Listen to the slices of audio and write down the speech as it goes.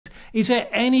Is there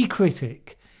any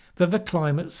critic that the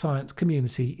climate science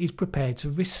community is prepared to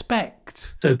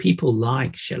respect? So people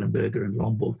like Schellenberger and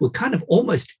Lomborg will kind of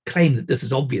almost claim that this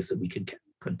is obvious that we can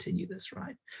continue this,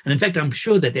 right? And in fact, I'm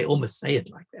sure that they almost say it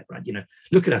like that, right?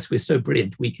 Look at us, we're so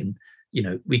brilliant, we can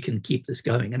keep this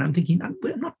going. And I'm thinking,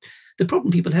 we're not. The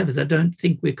problem people have is I don't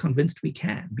think we're convinced we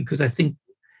can, because I think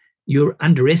you're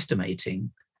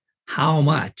underestimating how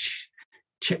much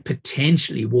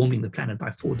potentially warming the planet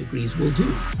by 4 degrees will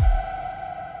do.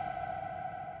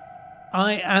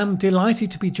 I am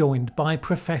delighted to be joined by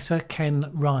Professor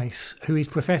Ken Rice, who is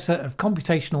Professor of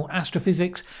Computational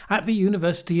Astrophysics at the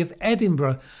University of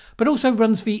Edinburgh, but also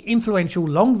runs the influential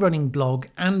long-running blog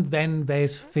And Then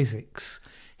There's Physics.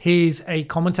 He's a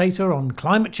commentator on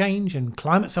climate change and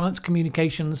climate science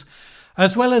communications,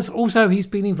 as well as also he's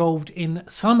been involved in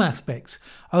some aspects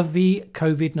of the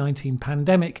COVID-19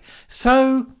 pandemic.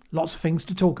 So lots of things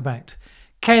to talk about.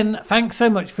 Ken, thanks so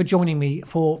much for joining me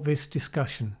for this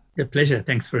discussion. A pleasure.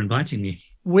 Thanks for inviting me.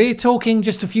 We're talking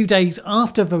just a few days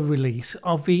after the release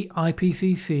of the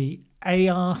IPCC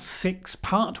AR6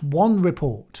 Part 1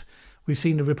 report. We've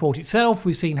seen the report itself,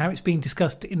 we've seen how it's been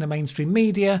discussed in the mainstream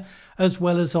media, as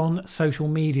well as on social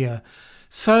media.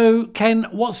 So, Ken,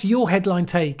 what's your headline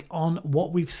take on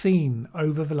what we've seen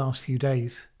over the last few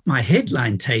days? My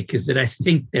headline take is that I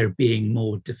think they're being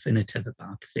more definitive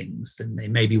about things than they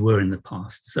maybe were in the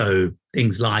past. So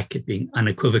things like it being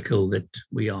unequivocal that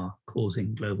we are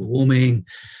causing global warming.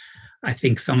 I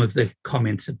think some of the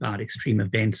comments about extreme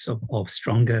events of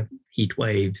stronger heat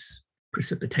waves,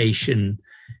 precipitation,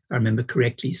 if I remember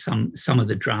correctly, some of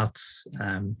the droughts,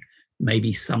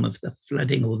 maybe some of the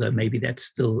flooding, although maybe that's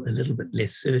still a little bit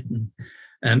less certain.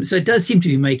 So it does seem to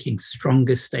be making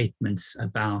stronger statements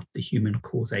about the human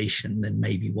causation than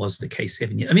maybe was the case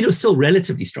 7 years. I mean, it was still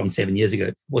relatively strong 7 years ago.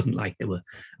 It wasn't like they were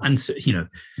uncertain,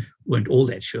 weren't all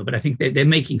that sure. But I think they're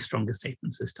making stronger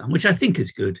statements this time, which I think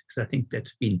is good, because I think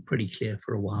that's been pretty clear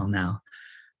for a while now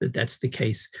that that's the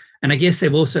case. And I guess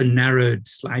they've also narrowed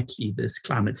slightly this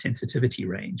climate sensitivity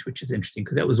range, which is interesting,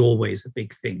 because that was always a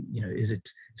big thing.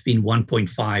 It's been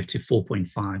 1.5 to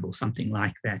 4.5 or something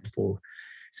like that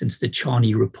since the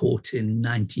Charney report in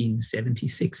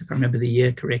 1976, if I remember the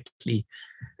year correctly.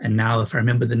 And now, if I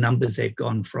remember the numbers, they've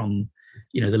gone from,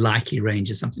 the likely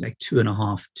range is something like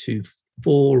 2.5 to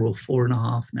 4 or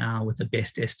 4.5 now, with a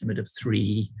best estimate of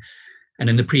 3. And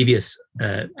in the previous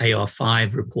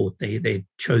AR5 report, they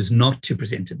chose not to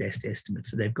present a best estimate.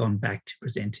 So they've gone back to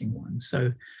presenting one. So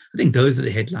I think those are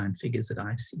the headline figures that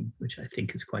I've seen, which I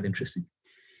think is quite interesting.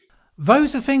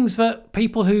 Those are things that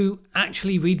people who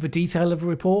actually read the detail of a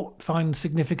report find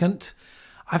significant.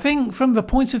 I think from the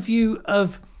point of view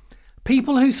of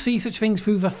people who see such things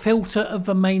through the filter of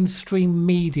the mainstream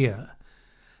media,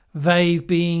 they've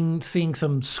been seeing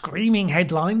some screaming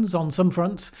headlines on some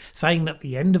fronts saying that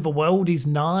the end of the world is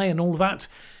nigh and all of that.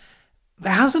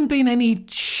 There hasn't been any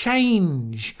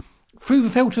change through the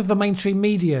filter of the mainstream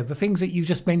media. The things that you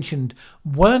just mentioned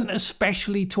weren't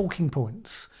especially talking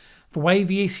points. The way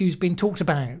the issue's been talked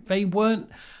about, they weren't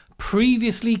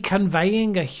previously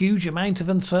conveying a huge amount of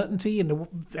uncertainty in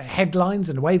the headlines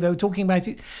and the way they were talking about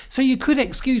it. So you could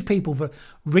excuse people for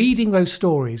reading those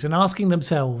stories and asking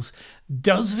themselves,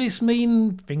 does this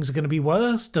mean things are going to be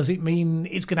worse? Does it mean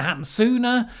it's going to happen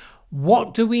sooner?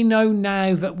 What do we know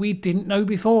now that we didn't know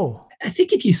before? I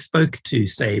think if you spoke to,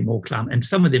 say, more climate, and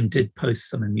some of them did post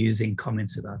some amusing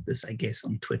comments about this, I guess,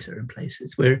 on Twitter and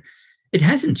places, where it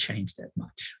hasn't changed that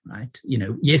much, right?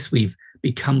 Yes, we've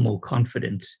become more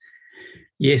confident.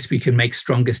 Yes, we can make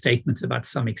stronger statements about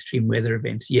some extreme weather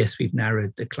events. Yes, we've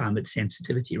narrowed the climate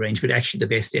sensitivity range, but actually the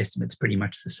best estimate's pretty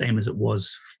much the same as it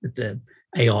was with the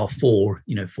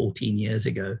AR4, 14 years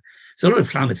ago. So a lot of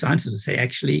climate scientists would say,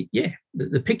 actually, yeah,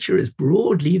 the picture is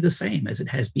broadly the same as it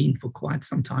has been for quite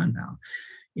some time now.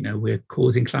 We're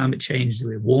causing climate change,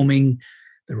 we're warming.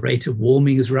 The rate of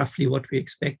warming is roughly what we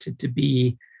expect it to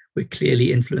be. We're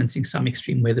clearly influencing some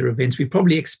extreme weather events. We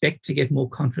probably expect to get more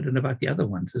confident about the other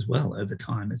ones as well over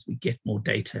time as we get more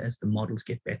data, as the models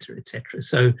get better, etc.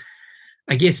 So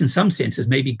I guess in some senses,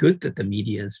 maybe good that the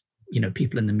media's,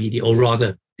 people in the media, or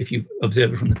rather, if you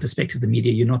observe it from the perspective of the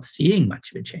media, you're not seeing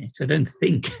much of a change. So I don't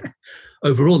think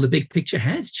overall the big picture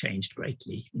has changed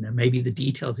greatly. Maybe the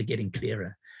details are getting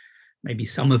clearer. Maybe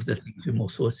some of the things we're more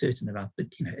sort of certain about, but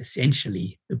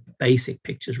essentially the basic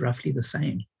picture is roughly the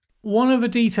same. One of the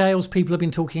details people have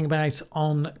been talking about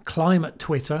on climate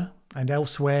Twitter and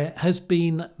elsewhere has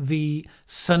been the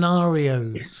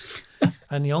scenarios. Yes.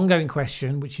 And the ongoing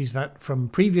question, which is that from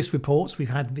previous reports, we've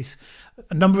had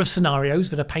a number of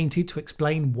scenarios that are painted to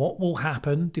explain what will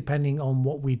happen depending on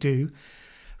what we do.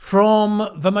 from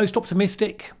the most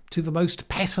optimistic to the most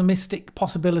pessimistic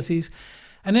possibilities.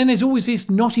 And then there's always this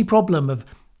knotty problem of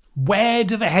where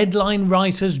do the headline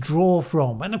writers draw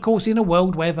from? And of course, in a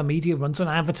world where the media runs on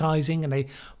advertising and they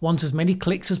want as many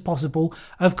clicks as possible,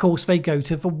 of course they go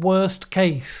to the worst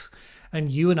case.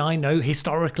 And you and I know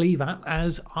historically that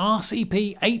as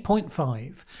RCP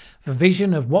 8.5, the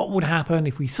vision of what would happen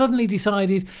if we suddenly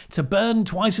decided to burn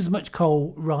twice as much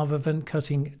coal rather than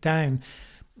cutting down.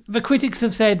 The critics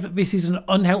have said that this is an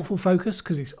unhelpful focus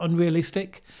because it's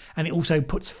unrealistic, and it also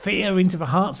puts fear into the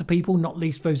hearts of people, not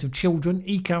least those of children,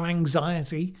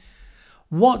 eco-anxiety.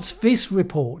 What's this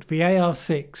report, the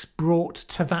AR6, brought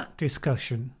to that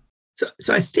discussion?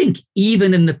 So I think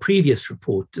even in the previous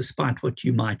report, despite what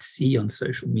you might see on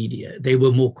social media, they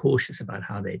were more cautious about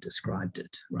how they described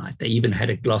it, right? They even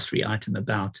had a glossary item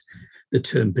about the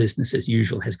term business as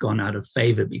usual has gone out of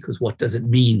favor because what does it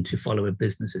mean to follow a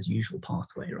business as usual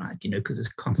pathway, right? Because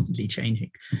it's constantly changing.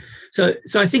 So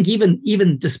I think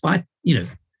even despite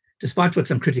what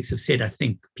some critics have said, I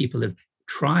think people have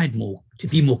tried more to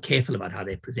be more careful about how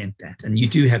they present that. And you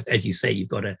do have, as you say, you've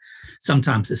got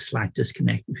sometimes a slight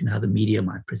disconnect between how the media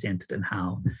might present it and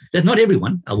how, not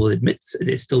everyone, I will admit,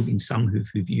 there's still been some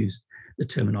who've used the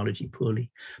terminology poorly.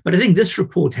 But I think this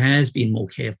report has been more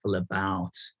careful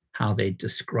about how they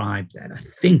describe that. I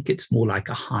think it's more like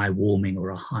a high warming or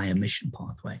a high emission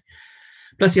pathway.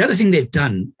 Plus, the other thing they've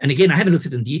done, and again, I haven't looked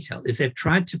at it in detail, is they've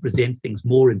tried to present things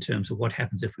more in terms of what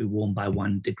happens if we warm by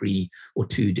 1 degree or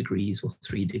 2 degrees or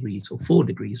 3 degrees or 4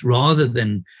 degrees, rather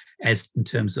than as in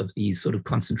terms of these sort of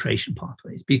concentration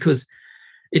pathways. Because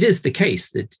it is the case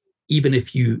that even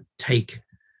if you take,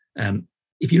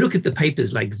 if you look at the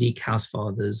papers like Zeke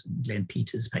Housefather's and Glenn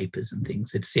Peters' papers and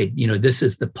things that said, this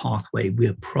is the pathway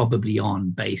we're probably on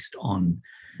based on,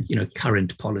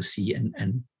 current policy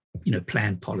and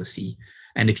planned policy.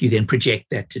 And if you then project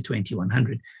that to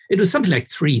 2100, it was something like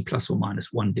 3 plus or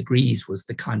minus 1 degrees was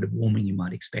the kind of warming you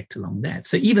might expect along that.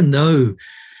 So even though,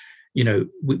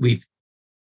 we've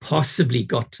possibly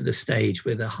got to the stage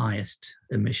where the highest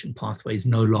emission pathway is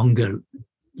no longer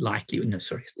likely,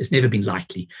 it's never been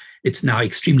likely. It's now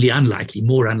extremely unlikely,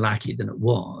 more unlikely than it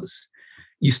was.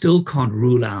 You still can't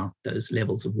rule out those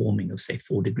levels of warming of, say,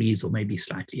 4 degrees or maybe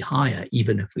slightly higher,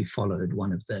 even if we followed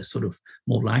one of the sort of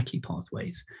more likely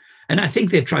pathways. And I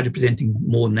think they've tried to present things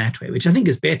more in that way, which I think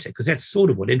is better because that's sort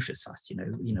of what interests us.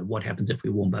 What happens if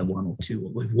we warm by 1 or 2, or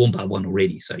we've warmed by 1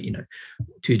 already. So,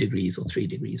 2 degrees or 3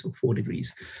 degrees or 4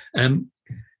 degrees.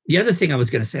 The other thing I was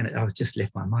going to say, and I just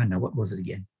left my mind now. What was it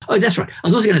again? Oh, that's right. I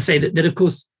was also going to say that of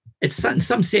course, it's in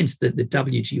some sense that the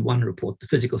WG1 report, the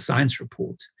physical science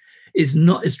report, is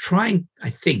trying, I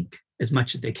think, as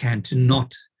much as they can to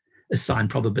not assign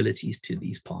probabilities to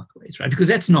these pathways, right? Because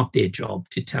that's not their job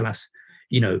to tell us,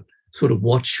 sort of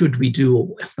what should we do,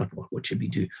 or not what should we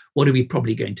do, what are we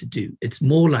probably going to do? It's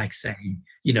more like saying,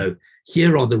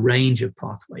 here are the range of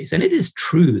pathways. And it is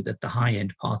true that the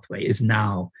high-end pathway is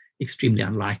now extremely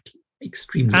unlikely.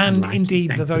 And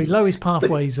indeed, the very lowest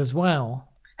pathways as well.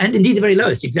 And indeed, the very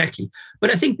lowest, exactly. But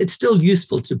I think it's still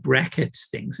useful to bracket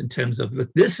things in terms of, look,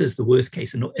 this is the worst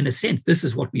case. And in a sense, this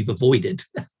is what we've avoided.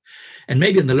 And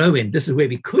maybe on the low end, this is where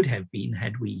we could have been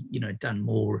had we, done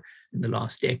more in the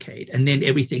last decade. And then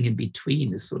everything in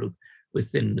between is sort of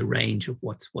within the range of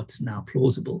what's now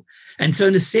plausible. And so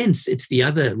in a sense, it's the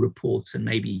other reports and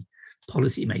maybe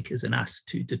policymakers and us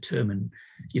to determine,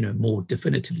 more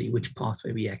definitively which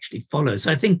pathway we actually follow.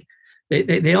 So I think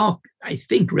they are, I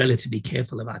think, relatively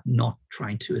careful about not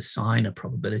trying to assign a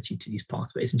probability to these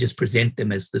pathways and just present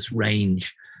them as this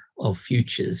range of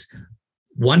futures,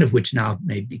 one of which now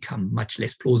may become much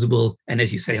less plausible. And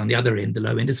as you say, on the other end, the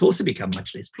low end, it's also become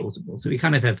much less plausible. So we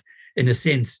kind of have, in a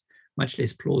sense, much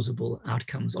less plausible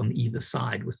outcomes on either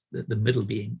side, with the middle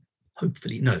being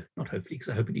hopefully, no, not hopefully, because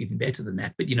I hope it'd be even better than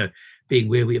that, but, being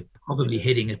where we're probably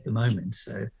heading at the moment.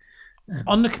 So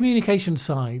on the communication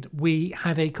side, we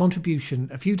had a contribution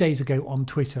a few days ago on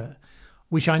Twitter,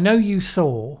 which I know you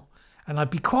saw, and I'd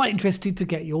be quite interested to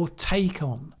get your take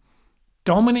on.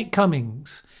 Dominic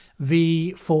Cummings,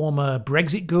 the former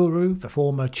Brexit guru, the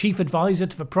former chief advisor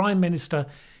to the Prime Minister,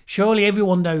 surely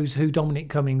everyone knows who Dominic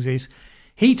Cummings is.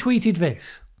 He tweeted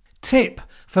this: tip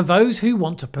for those who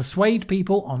want to persuade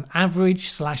people on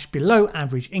average/below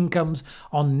average incomes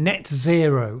on net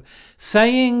zero.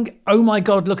 Saying, oh my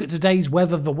God, look at today's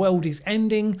weather, the world is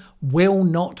ending, will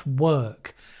not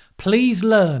work. Please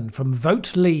learn from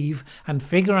Vote Leave and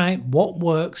figure out what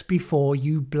works before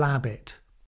you blab it.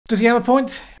 Does he have a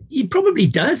point? He probably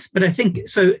does, but I think,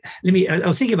 so I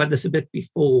was thinking about this a bit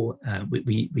before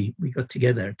we got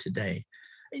together today.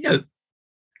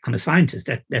 I'm a scientist.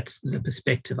 That's the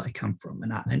perspective I come from.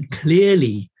 And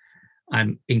clearly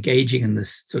I'm engaging in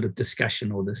this sort of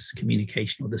discussion or this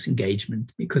communication or this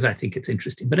engagement because I think it's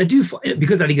interesting. But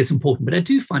because I think it's important, but I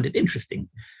do find it interesting.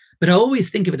 But I always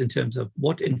think of it in terms of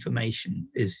what information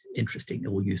is interesting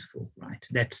or useful, right?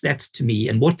 That's to me.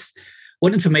 And what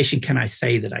information can I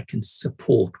say that I can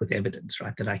support with evidence,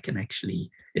 right? That I can actually,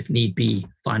 if need be,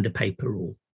 find a paper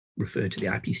or refer to the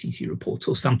IPCC reports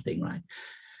or something, right?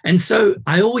 And so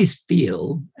I always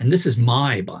feel, and this is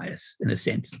my bias in a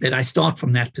sense, that I start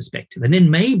from that perspective. And then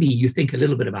maybe you think a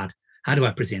little bit about how do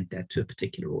I present that to a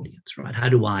particular audience, right? How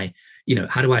do I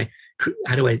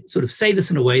sort of say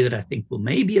this in a way that I think will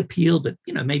maybe appeal, but,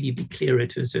 maybe be clearer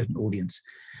to a certain audience.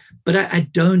 But I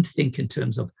don't think in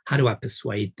terms of how do I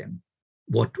persuade them?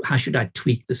 How should I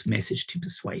tweak this message to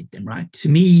persuade them, right? To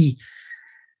me,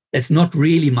 that's not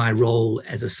really my role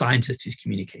as a scientist who's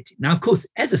communicating. Now, of course,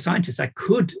 as a scientist, I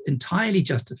could entirely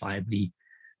justifiably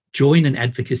join an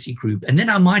advocacy group, and then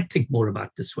I might think more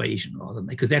about persuasion rather than,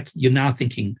 because you're now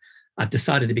thinking, I've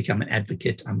decided to become an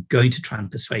advocate. I'm going to try and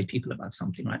persuade people about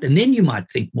something, right? And then you might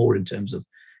think more in terms of,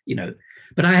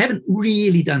 but I haven't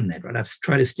really done that, right? I've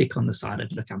tried to stick on the side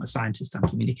of, look, I'm a scientist, I'm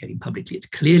communicating publicly. It's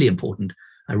clearly important.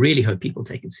 I really hope people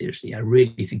take it seriously. I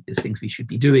really think there's things we should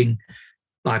be doing.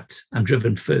 But I'm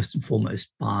driven first and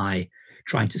foremost by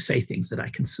trying to say things that I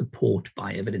can support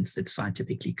by evidence that's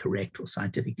scientifically correct or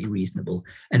scientifically reasonable,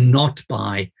 and not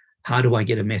by how do I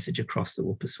get a message across that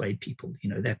will persuade people.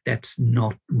 That's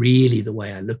not really the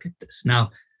way I look at this. Now,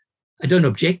 I don't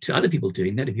object to other people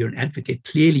doing that. If you're an advocate,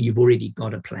 clearly you've already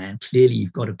got a plan. Clearly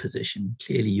you've got a position.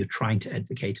 Clearly you're trying to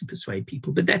advocate and persuade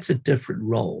people. But that's a different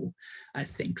role, I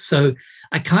think. So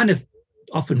I kind of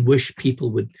often wish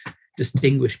people would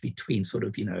distinguish between sort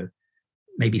of,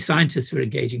 maybe scientists who are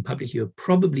engaging publicly are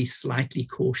probably slightly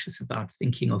cautious about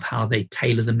thinking of how they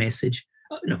tailor the message.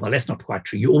 Well, that's not quite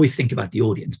true. You always think about the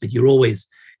audience, but you're always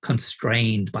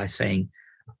constrained by saying,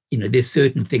 there's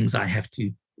certain things I have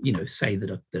to, say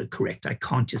that are correct. I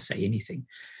can't just say anything.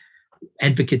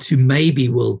 Advocates who maybe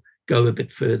will go a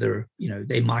bit further,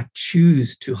 they might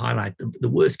choose to highlight the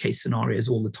worst case scenarios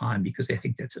all the time because they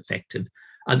think that's effective.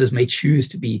 Others may choose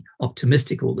to be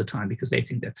optimistic all the time because they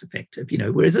think that's effective.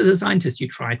 Whereas as a scientist, you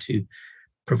try to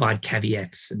provide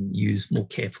caveats and use more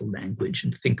careful language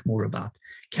and think more about,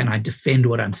 can I defend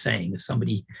what I'm saying? If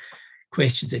somebody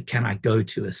questions it, can I go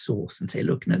to a source and say,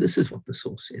 look, no, this is what the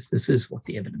source says. This is what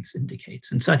the evidence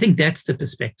indicates. And so I think that's the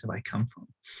perspective I come from.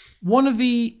 One of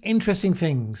the interesting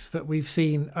things that we've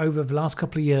seen over the last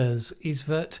couple of years is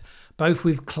that both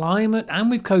with climate and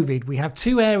with COVID, we have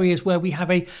two areas where we have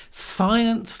a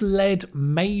science-led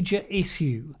major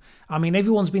issue. I mean,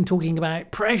 everyone's been talking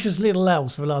about precious little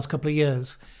else for the last couple of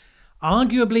years.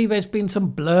 Arguably, there's been some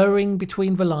blurring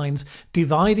between the lines,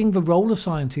 dividing the role of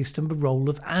scientist and the role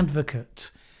of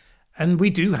advocate. And we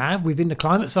do have, within the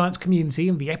climate science community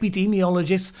and the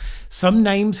epidemiologists, some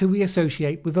names who we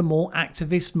associate with a more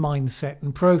activist mindset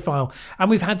and profile. And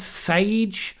we've had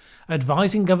SAGE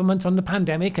advising government on the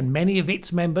pandemic and many of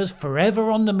its members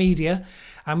forever on the media.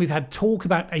 And we've had talk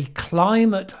about a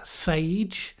climate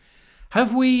SAGE.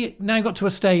 Have we now got to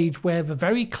a stage where the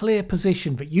very clear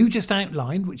position that you just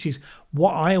outlined, which is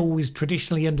what I always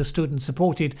traditionally understood and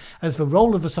supported as the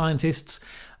role of the scientists,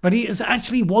 but it has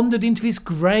actually wandered into this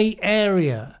grey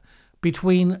area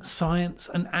between science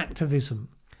and activism?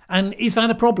 And is that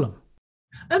a problem?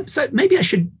 So maybe I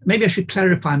should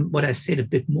clarify what I said a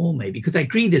bit more, maybe, because I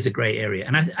agree there's a grey area,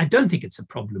 and I don't think it's a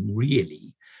problem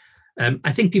really.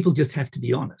 I think people just have to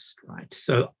be honest, right?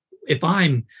 So if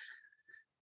I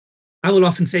will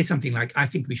often say something like, I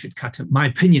think we should my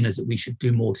opinion is that we should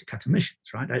do more to cut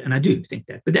emissions, right? And I do think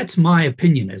that, but that's my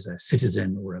opinion as a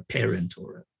citizen or a parent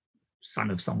or a son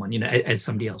of someone, as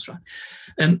somebody else, right?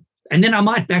 And then I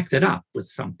might back that up with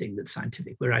something that's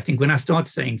scientific, where I think when I start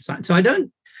saying science, so I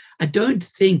don't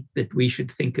think that we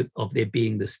should think of there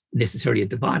being this necessarily a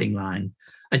dividing line.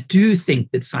 I do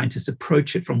think that scientists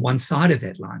approach it from one side of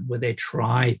that line, where they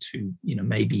try to,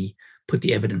 maybe put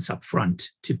the evidence up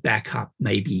front to back up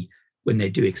maybe when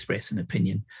they do express an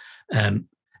opinion. And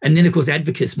then, of course,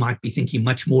 advocates might be thinking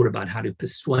much more about how to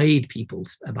persuade people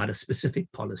about a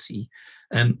specific policy.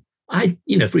 For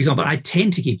example, I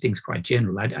tend to keep things quite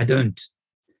general. I don't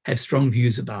have strong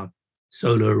views about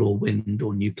solar or wind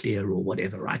or nuclear or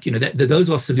whatever, right? Those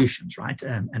are solutions, right?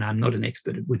 And I'm not an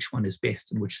expert at which one is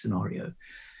best in which scenario.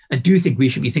 I do think we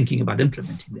should be thinking about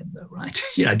implementing them, though, right?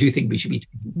 I do think we should be.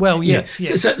 Well, yes.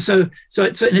 So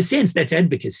in a sense, that's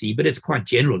advocacy, but it's quite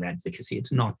general advocacy.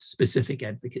 It's not specific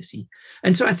advocacy.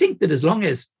 And so I think that as long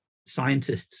as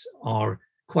scientists are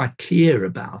quite clear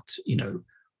about,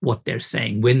 what they're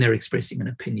saying, when they're expressing an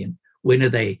opinion, when are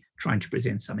they trying to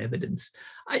present some evidence.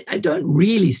 I don't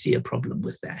really see a problem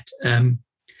with that.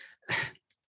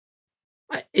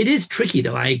 It is tricky,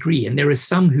 though, I agree. And there are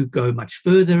some who go much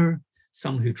further,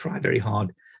 some who try very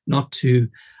hard not to.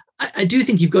 I do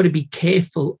think you've got to be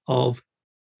careful of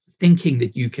thinking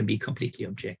that you can be completely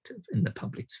objective in the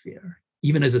public sphere.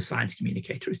 Even as a science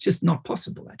communicator, it's just not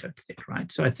possible, I don't think,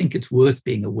 right? So I think it's worth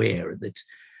being aware that,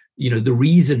 the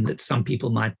reason that some people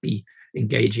might be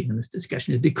engaging in this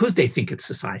discussion is because they think it's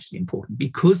societally important,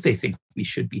 because they think we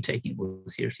should be taking it more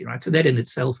seriously, right? So that in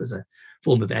itself is a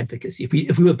form of advocacy.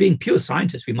 If we were being pure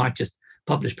scientists, we might just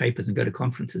publish papers and go to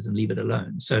conferences and leave it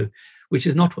alone. So, which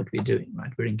is not what we're doing,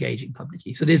 right? We're engaging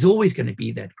publicly. So there's always going to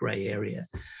be that gray area.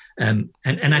 And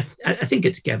I think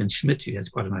it's Gavin Schmidt who has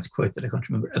quite a nice quote that I can't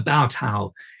remember about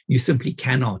how you simply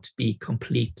cannot be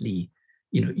completely,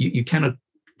 you cannot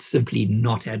simply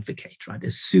not advocate, right?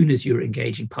 As soon as you're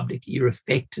engaging publicly, you're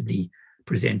effectively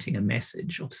presenting a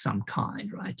message of some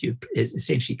kind, right? You're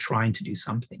essentially trying to do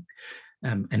something.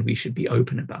 And we should be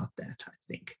open about that, I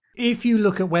think. If you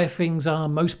look at where things are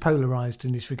most polarised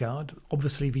in this regard,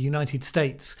 obviously the United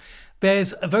States,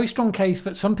 there's a very strong case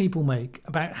that some people make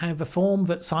about how the form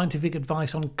that scientific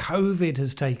advice on COVID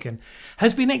has taken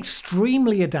has been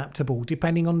extremely adaptable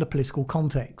depending on the political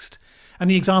context. And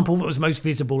the example that was most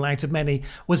visible out of many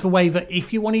was the way that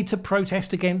if you wanted to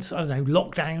protest against,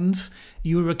 lockdowns,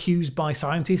 you were accused by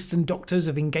scientists and doctors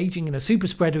of engaging in a super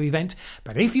spreader event.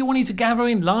 But if you wanted to gather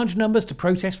in large numbers to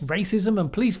protest racism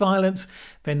and police violence,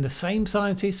 then the same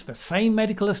scientists, the same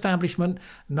medical establishment,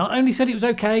 not only said it was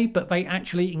okay, but they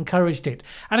actually encouraged it.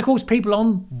 And of course, people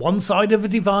on one side of the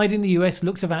divide in the US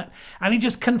looked at that, and it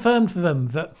just confirmed for them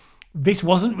that this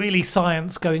wasn't really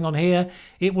science going on here.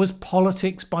 It was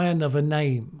politics by another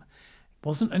name. It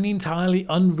wasn't an entirely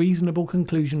unreasonable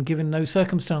conclusion given those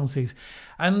circumstances.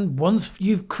 And once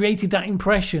you've created that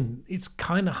impression, it's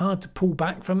kind of hard to pull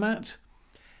back from that.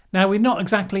 Now, we're not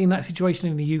exactly in that situation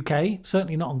in the UK,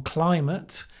 certainly not on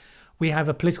climate. We have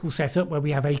a political setup where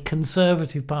we have a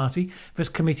Conservative Party that's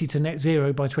committed to net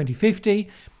zero by 2050.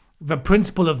 The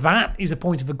principle of that is a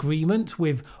point of agreement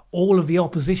with all of the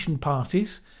opposition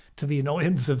parties, to the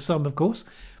annoyance of some, of course.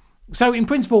 So in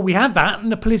principle, we have that,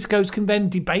 and the politicos can then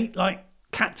debate like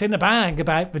cats in a bag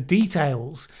about the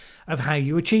details of how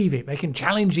you achieve it. They can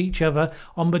challenge each other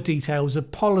on the details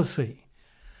of policy.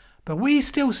 But we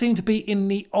still seem to be in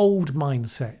the old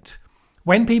mindset.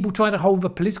 When people try to hold the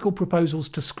political proposals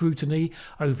to scrutiny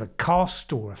over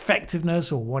cost or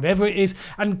effectiveness or whatever it is,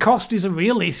 and cost is a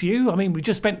real issue. I mean, we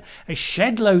just spent a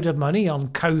shed load of money on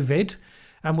COVID,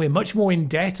 and we're much more in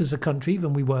debt as a country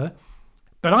than we were.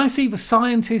 But I see the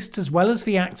scientists as well as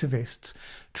the activists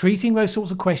treating those sorts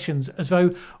of questions as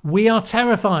though we are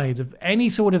terrified of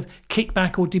any sort of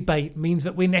kickback or debate means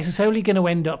that we're necessarily going to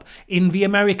end up in the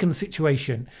American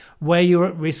situation where you're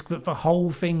at risk that the whole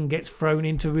thing gets thrown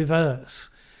into reverse.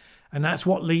 And that's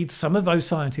what leads some of those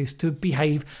scientists to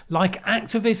behave like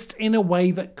activists in a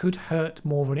way that could hurt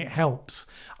more than it helps.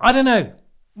 I don't know.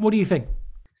 What do you think?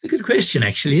 It's a good question,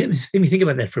 actually. Let me think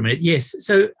about that for a minute. Yes.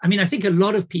 So, I think a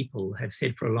lot of people have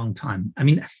said for a long time, let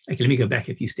me go back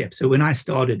a few steps. So when I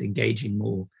started engaging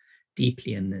more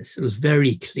deeply in this, it was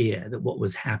very clear that what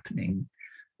was happening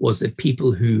was that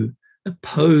people who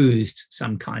opposed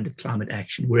some kind of climate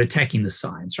action were attacking the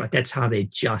science, right? That's how they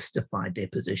justified their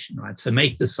position, right? So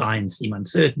make the science seem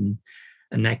uncertain,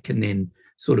 and that can then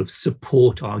sort of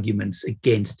support arguments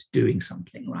against doing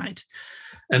something, right?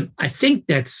 I think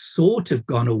that's sort of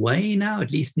gone away now,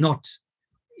 at least not,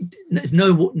 it's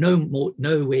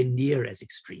nowhere near as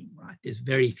extreme, right? There's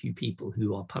very few people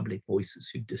who are public voices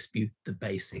who dispute the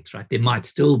basics, right? There might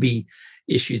still be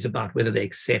issues about whether they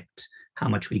accept how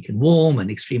much we can warm and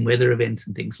extreme weather events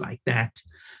and things like that.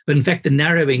 But in fact, the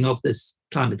narrowing of this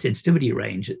climate sensitivity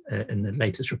range in the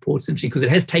latest report is interesting because it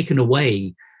has taken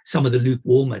away some of the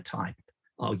lukewarmer type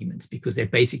arguments because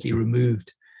they've basically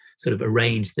removed sort of a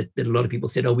range that a lot of people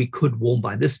said, oh, we could warm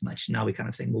by this much. Now we're kind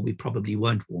of saying, well, we probably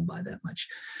won't warm by that much.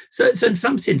 So in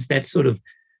some sense, that sort of,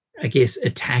 I guess,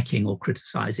 attacking or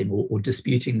criticizing or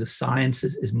disputing the science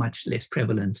is much less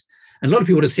prevalent. And a lot of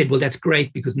people would have said, well, that's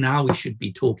great because now we should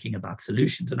be talking about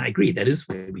solutions. And I agree, that is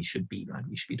where we should be, right?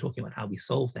 We should be talking about how we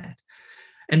solve that.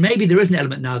 And maybe there is an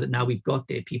element now that we've got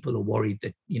there, people are worried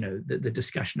that, the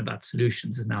discussion about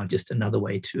solutions is now just another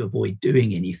way to avoid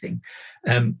doing anything.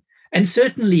 And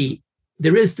certainly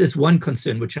there is this one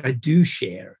concern, which I do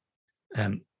share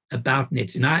about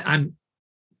net zero. And I'm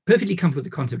perfectly comfortable with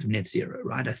the concept of net zero,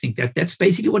 right? I think that's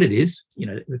basically what it is.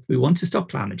 If we want to stop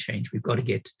climate change, we've got to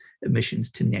get emissions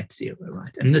to net zero,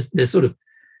 right? And this sort of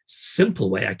simple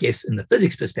way, I guess, in the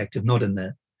physics perspective, not in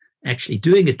the actually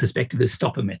doing it perspective is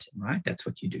stop emitting, right? That's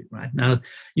what you do, right? Now,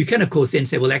 you can, of course, then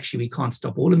say, well, actually, we can't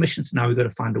stop all emissions. Now we've got to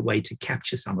find a way to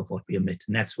capture some of what we emit.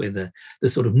 And that's where the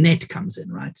sort of net comes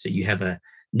in, right? So you have a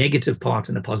negative part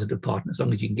and a positive part. And as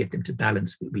long as you can get them to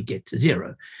balance, we get to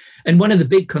zero. And one of the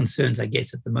big concerns, I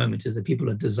guess, at the moment is that people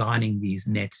are designing these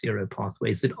net zero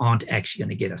pathways that aren't actually going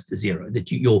to get us to zero,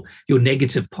 that your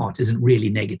negative part isn't really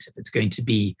negative. It's going to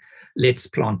be, let's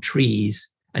plant trees,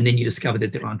 and then you discover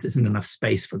that there isn't enough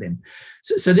space for them.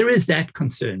 So there is that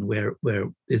concern where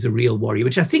there's a real worry,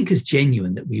 which I think is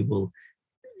genuine, that we will,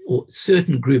 or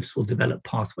certain groups will develop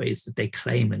pathways that they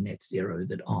claim are net zero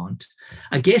that aren't.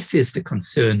 I guess there's the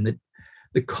concern that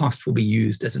the cost will be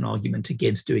used as an argument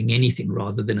against doing anything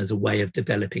rather than as a way of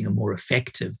developing a more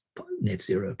effective net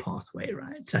zero pathway,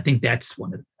 right? So I think that's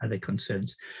one of the other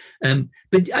concerns.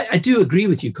 But I do agree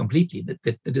with you completely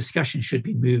that the discussion should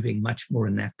be moving much more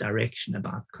in that direction,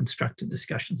 about constructive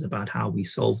discussions about how we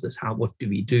solve this, what do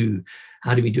we do,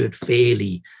 how do we do it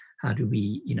fairly, how do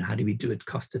we do it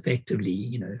cost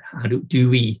effectively, how do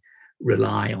we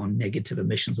rely on negative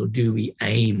emissions, or do we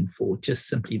aim for just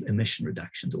simply emission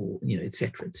reductions, or et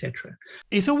cetera, et cetera.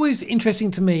 It's always interesting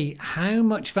to me how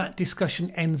much that discussion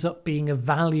ends up being a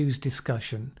values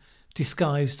discussion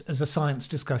disguised as a science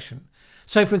discussion.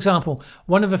 So, for example,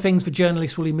 one of the things the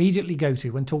journalists will immediately go to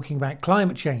when talking about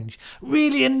climate change,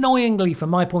 really annoyingly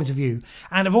from my point of view,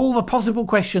 and of all the possible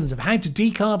questions of how to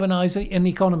decarbonise an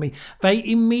economy, they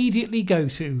immediately go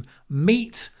to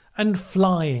meat and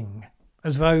flying,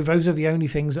 as though those are the only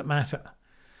things that matter.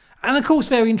 And of course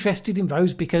they're interested in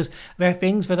those because they're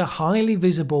things that are highly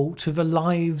visible to the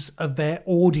lives of their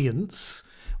audience,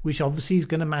 which obviously is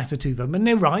going to matter to them. And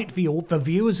they're right, the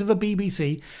viewers of the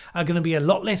BBC are going to be a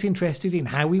lot less interested in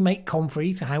how we make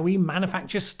concrete, how we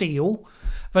manufacture steel,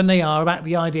 than they are about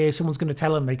the idea someone's going to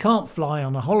tell them they can't fly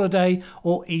on a holiday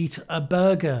or eat a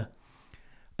burger.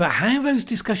 But how those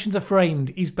discussions are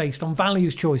framed is based on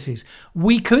values choices.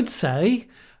 We could say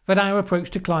that our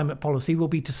approach to climate policy will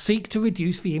be to seek to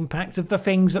reduce the impact of the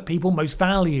things that people most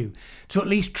value, to at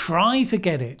least try to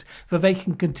get it, so they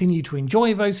can continue to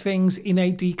enjoy those things in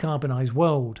a decarbonised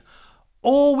world.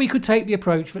 Or we could take the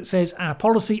approach that says our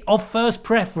policy of first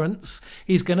preference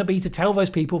is going to be to tell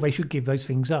those people they should give those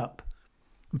things up.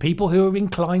 And people who are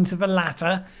inclined to the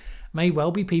latter may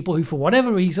well be people who, for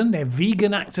whatever reason, they're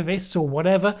vegan activists or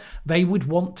whatever, they would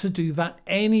want to do that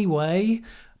anyway.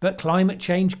 But climate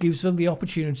change gives them the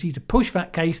opportunity to push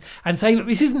that case and say that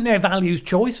this isn't their values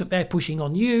choice that they're pushing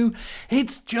on you.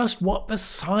 It's just what the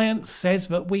science says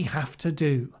that we have to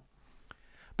do.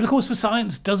 But of course, the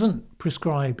science doesn't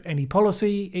prescribe any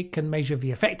policy. It can measure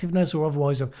the effectiveness or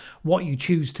otherwise of what you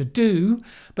choose to do.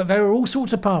 But there are all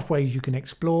sorts of pathways you can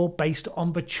explore based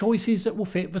on the choices that will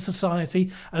fit the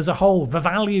society as a whole, the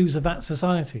values of that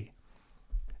society.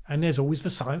 And there's always the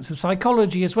science of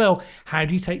psychology as well. How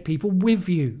do you take people with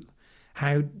you?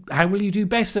 How will you do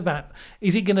best at that?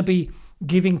 Is it going to be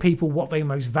giving people what they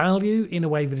most value in a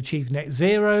way that achieves net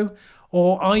zero?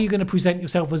 Or are you going to present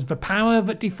yourself as the power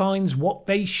that defines what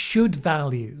they should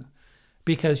value?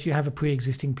 Because you have a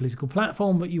pre-existing political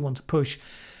platform that you want to push.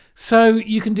 So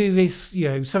you can do this,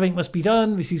 something must be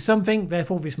done. This is something,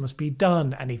 therefore this must be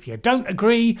done. And if you don't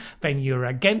agree, then you're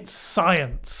against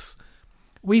science.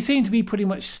 We seem to be pretty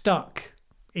much stuck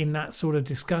in that sort of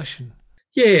discussion.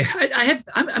 Yeah,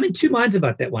 I'm in two minds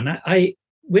about that one.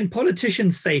 When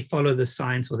politicians say follow the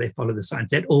science or they follow the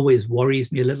science, that always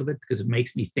worries me a little bit, because it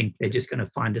makes me think they're just going to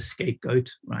find a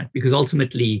scapegoat, right? Because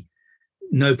ultimately,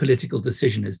 no political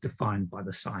decision is defined by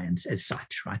the science as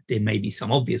such, right? There may be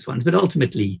some obvious ones, but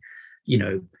ultimately,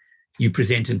 you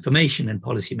present information and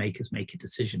policymakers make a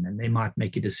decision, and they might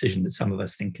make a decision that some of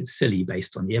us think is silly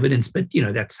based on the evidence, but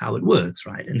that's how it works,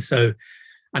 right? And so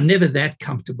I'm never that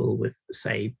comfortable with,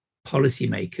 say,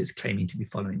 policymakers claiming to be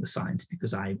following the science,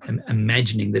 because I am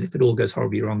imagining that if it all goes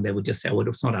horribly wrong, they will just say, well,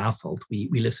 it's not our fault. We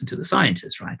listen to the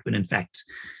scientists, right? When in fact,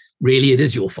 really it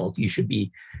is your fault. You should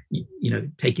be,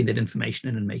 taking that information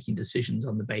in and making decisions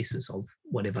on the basis of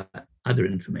whatever other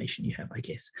information you have, I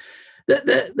guess.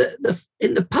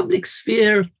 In the public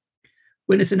sphere,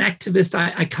 when it's an activist,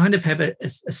 I kind of have a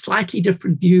slightly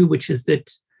different view, which is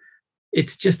that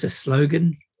it's just a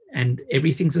slogan, and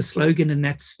everything's a slogan in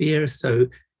that sphere. So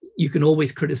you can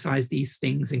always criticize these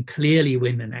things. And clearly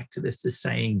when an activist is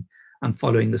saying, I'm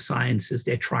following the sciences,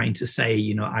 they're trying to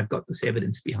say, I've got this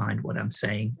evidence behind what I'm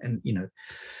saying. And,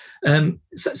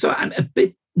 so I'm a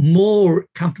bit more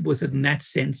comfortable with it in that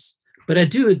sense. But I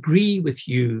do agree with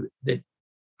you that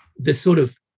the sort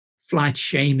of flight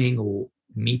shaming or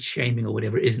meat shaming or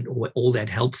whatever isn't all that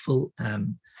helpful.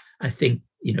 I think,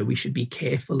 we should be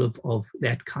careful of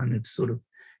that kind of sort of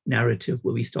narrative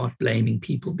where we start blaming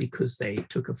people because they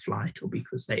took a flight or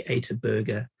because they ate a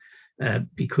burger,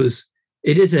 because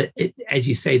as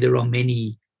you say, there are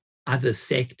many other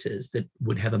sectors that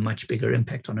would have a much bigger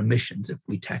impact on emissions if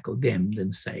we tackled them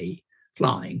than, say,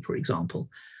 flying, for example.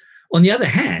 On the other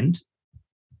hand,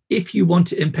 if you want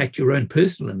to impact your own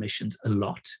personal emissions a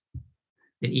lot,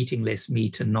 then eating less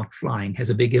meat and not flying has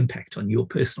a big impact on your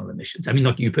personal emissions. I mean,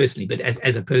 not you personally, but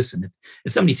as a person.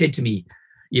 If somebody said to me,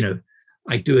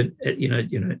 I do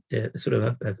sort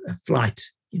of a flight,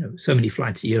 so many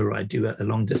flights a year, or I do a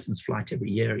long distance flight every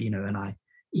year, and I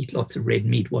eat lots of red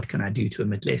meat, what can I do to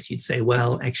emit less? You'd say,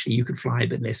 well, actually, you could fly a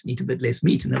bit less and eat a bit less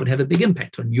meat, and that would have a big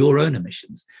impact on your own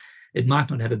emissions. It might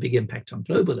not have a big impact on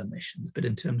global emissions, but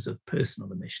in terms of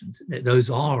personal emissions, those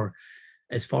are,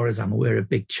 as far as I'm aware, a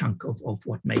big chunk of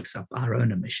what makes up our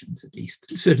own emissions, at least.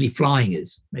 Certainly flying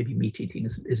is. Maybe meat eating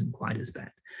isn't quite as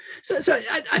bad. So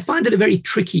I find it a very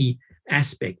tricky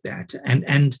aspect, that.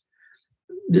 And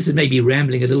this is maybe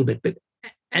rambling a little bit, but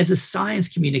as a science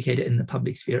communicator in the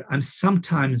public sphere, I'm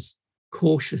sometimes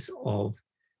cautious of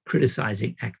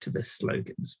criticizing activist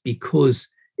slogans, because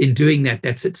in doing that,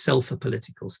 that's itself a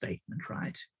political statement,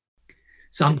 right?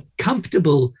 So I'm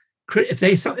comfortable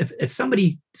if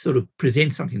somebody sort of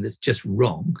presents something that's just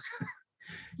wrong,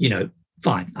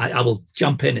 fine, I will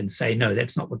jump in and say, no,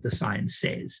 that's not what the science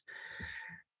says.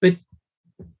 But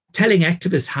telling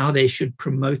activists how they should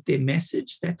promote their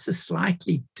message, that's a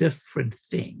slightly different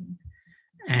thing.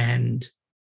 And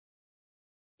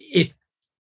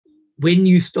when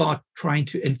you start trying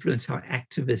to influence how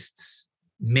activists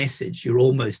message, you're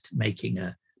almost making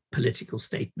a political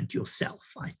statement yourself,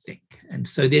 I think. And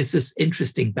so there's this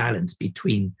interesting balance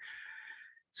between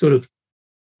sort of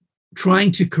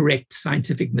trying to correct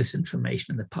scientific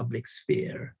misinformation in the public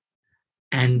sphere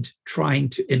and trying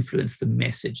to influence the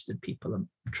message that people are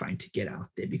trying to get out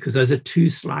there, because those are two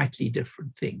slightly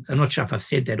different things. I'm not sure if I've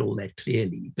said that all that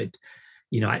clearly, but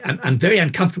I'm very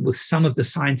uncomfortable with some of the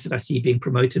science that I see being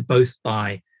promoted, both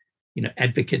by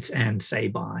advocates and, say,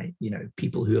 by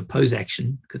people who oppose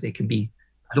action, because they can be,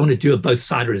 I don't want to do a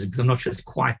both-siderism because I'm not sure it's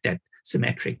quite that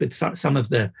symmetric, but some of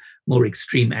the more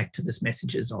extreme activist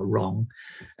messages are wrong.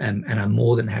 And I'm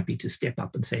more than happy to step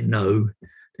up and say, no,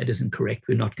 that isn't correct.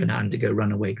 We're not going to undergo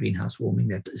runaway greenhouse warming.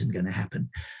 That isn't going to happen.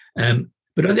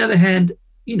 But on the other hand,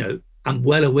 I'm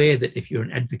well aware that if you're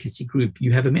an advocacy group,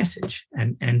 you have a message,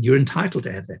 and you're entitled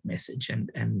to have that message.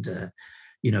 And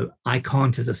I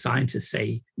can't, as a scientist,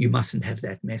 say you mustn't have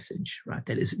that message, right?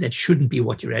 That shouldn't be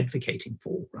what you're advocating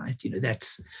for, right?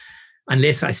 That's,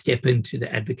 unless I step into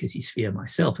the advocacy sphere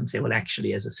myself and say, well,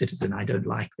 actually, as a citizen, I don't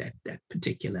like that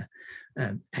particular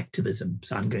activism,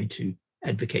 so I'm going to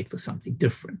advocate for something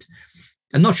different.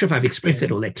 I'm not sure if I've expressed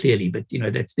that all that clearly, but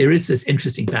there is this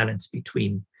interesting balance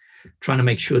between trying to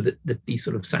make sure that the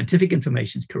sort of scientific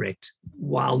information is correct,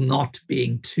 while not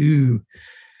being too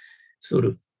sort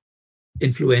of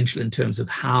influential in terms of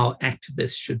how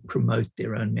activists should promote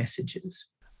their own messages.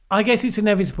 I guess it's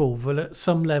inevitable that at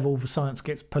some level the science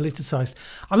gets politicised.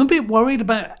 I'm a bit worried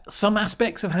about some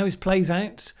aspects of how this plays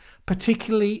out,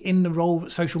 particularly in the role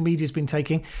that social media has been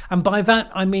taking. And by that,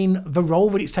 I mean the role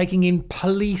that it's taking in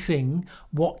policing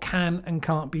what can and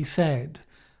can't be said.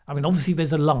 I mean, obviously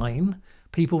there's a line.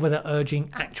 People that are urging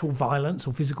actual violence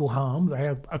or physical harm, they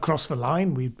are across the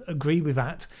line. We agree with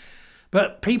that.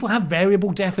 But people have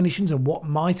variable definitions of what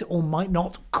might or might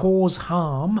not cause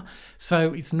harm.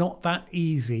 So it's not that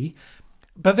easy.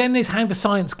 But then there's how the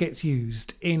science gets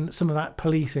used in some of that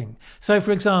policing. So,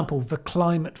 for example, the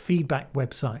climate feedback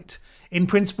website. In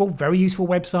principle, very useful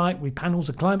website with panels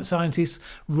of climate scientists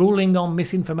ruling on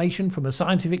misinformation from a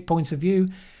scientific point of view.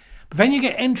 But then you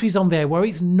get entries on there where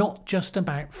it's not just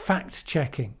about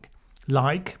fact-checking.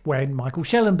 Like when Michael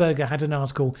Schellenberger had an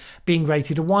article being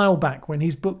rated a while back when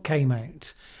his book came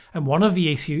out. And one of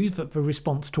the issues that the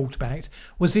response talked about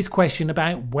was this question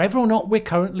about whether or not we're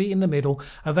currently in the middle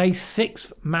of a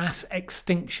sixth mass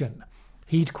extinction.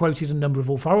 He'd quoted a number of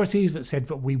authorities that said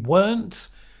that we weren't,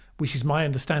 which is my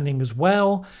understanding as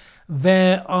well.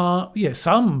 There are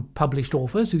some published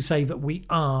authors who say that we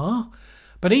are,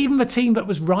 but even the team that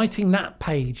was writing that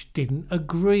page didn't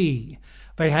agree.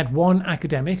 They had one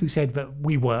academic who said that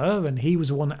we were, and he was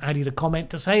the one that added a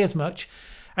comment to say as much.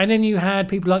 And then you had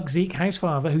people like Zeke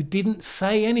Housefather who didn't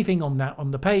say anything on that on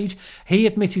the page. He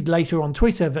admitted later on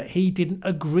Twitter that he didn't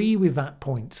agree with that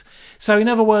point. So in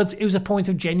other words, it was a point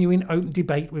of genuine open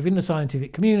debate within the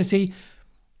scientific community.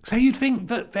 So you'd think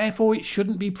that therefore it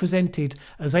shouldn't be presented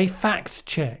as a fact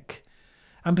check.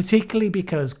 And particularly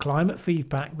because climate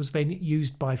feedback was then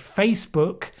used by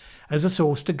Facebook as a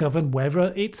source to govern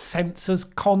whether it censors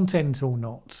content or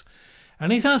not.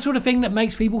 And it's that sort of thing that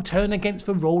makes people turn against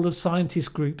the role of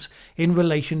scientist groups in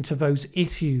relation to those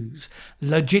issues.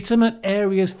 Legitimate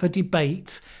areas for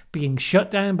debate being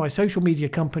shut down by social media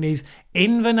companies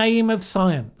in the name of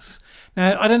science.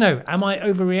 Now, I don't know, am I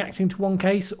overreacting to one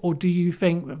case, or do you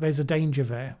think that there's a danger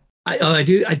there? I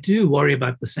do worry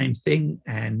about the same thing.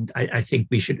 And I think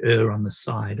we should err on the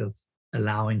side of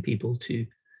allowing people to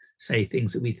say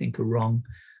things that we think are wrong.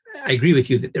 I agree with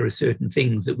you that there are certain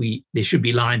things that there should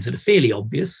be lines that are fairly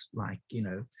obvious, like,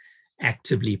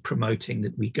 actively promoting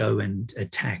that we go and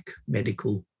attack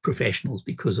medical professionals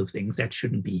because of things that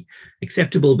shouldn't be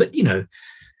acceptable. But,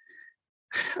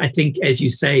 I think, as you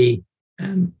say,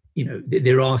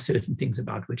 there are certain things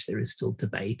about which there is still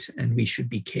debate, and we should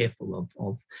be careful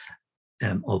of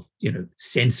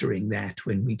censoring that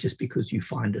just because you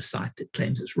find a site that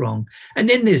claims it's wrong. And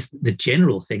then there's the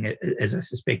general thing, as I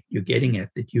suspect you're getting at,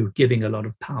 that you're giving a lot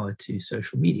of power to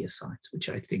social media sites, which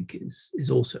I think is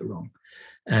also wrong.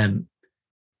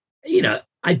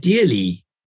 Ideally,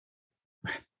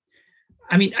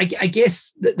 I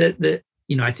guess that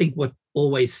I think what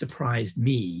always surprised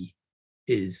me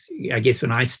is, I guess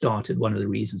when I started, one of the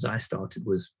reasons I started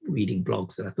was reading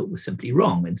blogs that I thought were simply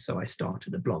wrong. And so I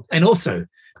started a blog. And also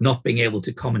not being able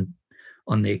to comment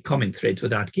on their comment threads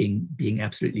without being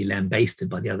absolutely lambasted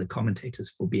by the other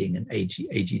commentators for being an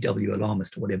AGW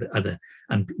alarmist or whatever other,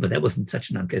 but that wasn't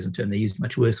such an unpleasant term. They used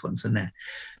much worse ones than that.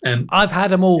 I've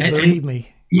had them all, believe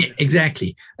me. Yeah,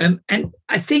 exactly. And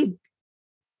I think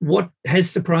what has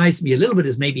surprised me a little bit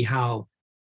is maybe how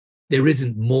there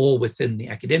isn't more within the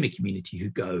academic community who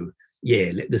go, yeah,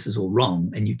 this is all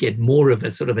wrong. And you get more of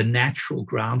a sort of a natural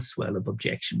groundswell of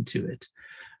objection to it,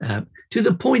 to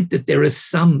the point that there are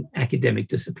some academic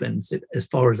disciplines that, as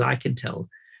far as I can tell,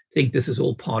 think this is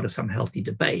all part of some healthy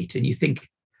debate. And you think,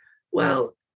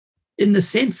 well, in the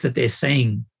sense that they're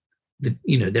saying that,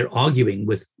 they're arguing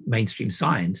with mainstream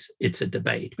science, it's a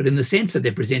debate. But in the sense that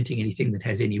they're presenting anything that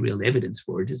has any real evidence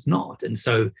for it, it's not. And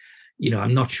so,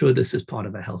 I'm not sure this is part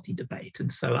of a healthy debate.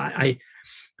 And so I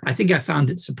think I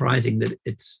found it surprising that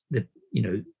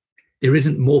there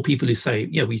isn't more people who say,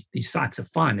 these sites are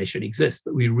fine, they should exist,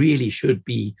 but we really should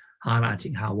be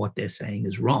highlighting how what they're saying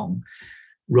is wrong,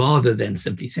 rather than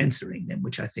simply censoring them,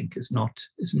 which I think is not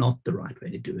the right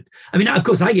way to do it. Of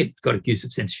course, I got accused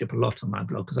of censorship a lot on my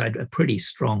blog because I had a pretty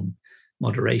strong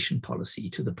moderation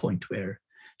policy, to the point where,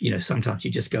 sometimes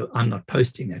you just go, I'm not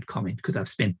posting that comment because I've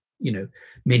spent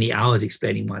many hours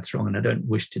explaining why it's wrong and I don't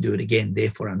wish to do it again.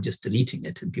 Therefore, I'm just deleting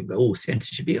it. And people go, oh,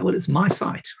 censorship. Yeah, well, it's my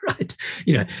site, right?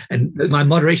 And my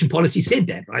moderation policy said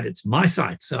that, right? It's my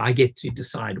site. So I get to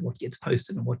decide what gets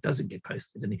posted and what doesn't get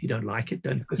posted. And if you don't like it,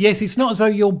 don't post it. Yes, it's not as though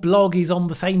your blog is on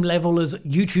the same level as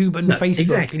YouTube and Facebook,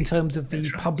 exactly, in terms of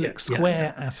the public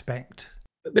square aspect.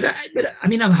 But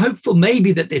I'm hopeful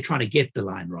maybe that they're trying to get the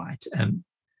line right.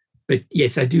 But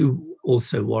yes, I do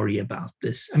also worry about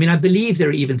this. I believe there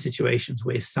are even situations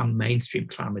where some mainstream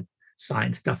climate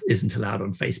science stuff isn't allowed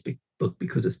on Facebook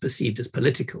because it's perceived as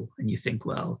political. And you think,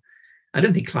 well, I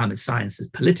don't think climate science is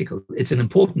political. It's an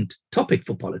important topic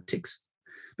for politics,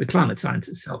 but climate science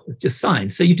itself is just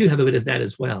science. So you do have a bit of that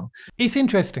as well. It's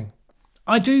interesting.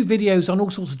 I do videos on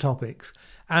all sorts of topics,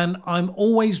 and I'm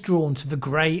always drawn to the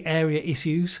grey area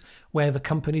issues where the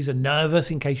companies are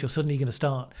nervous in case you're suddenly going to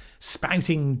start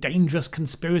spouting dangerous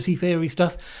conspiracy theory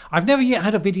stuff. I've never yet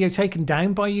had a video taken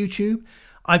down by YouTube.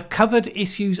 I've covered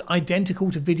issues identical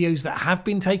to videos that have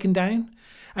been taken down,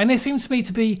 and there seems to me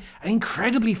to be an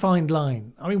incredibly fine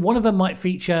line. One of them might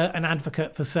feature an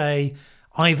advocate for, say,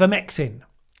 ivermectin,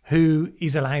 who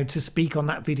is allowed to speak on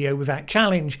that video without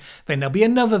challenge. Then there'll be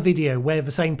another video where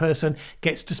the same person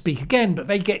gets to speak again, but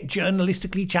they get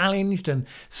journalistically challenged, and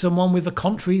someone with a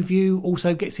contrary view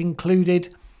also gets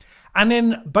included. And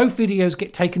then both videos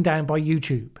get taken down by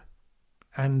YouTube.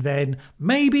 And then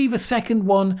maybe the second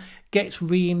one gets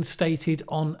reinstated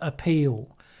on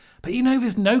appeal. But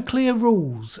there's no clear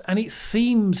rules, and it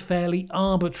seems fairly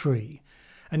arbitrary.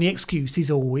 And the excuse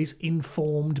is always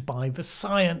informed by the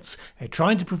science. They're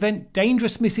trying to prevent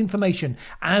dangerous misinformation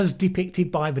as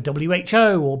depicted by the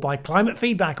WHO or by climate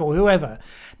feedback or whoever.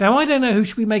 Now, I don't know who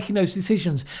should be making those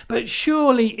decisions, but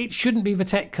surely it shouldn't be the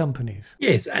tech companies.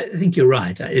 Yes, I think you're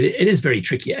right. It is very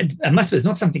tricky. I must say, it's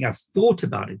not something I've thought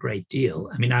about a great deal.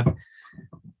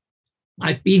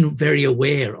 I've been very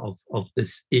aware of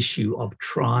this issue of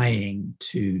trying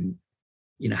to,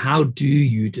 how do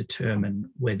you determine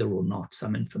whether or not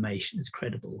some information is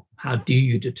credible? How do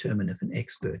you determine if an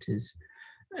expert is?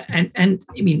 And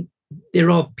there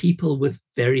are people with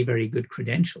very, very good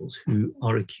credentials who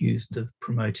are accused of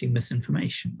promoting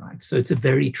misinformation, right? So it's a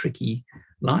very tricky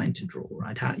line to draw,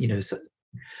 right?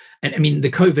 And I mean, the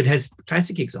COVID has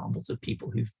classic examples of people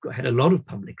who've had a lot of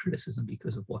public criticism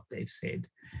because of what they've said,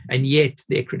 and yet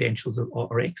their credentials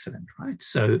are excellent, right?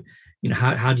 So,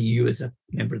 how do you, as a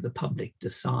member of the public,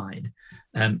 decide?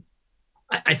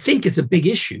 I think it's a big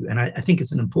issue, and I think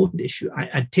it's an important issue.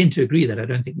 I tend to agree that I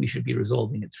don't think we should be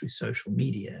resolving it through social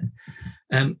media.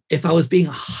 If I was being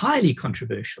highly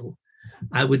controversial,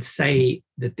 I would say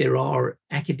that there are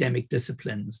academic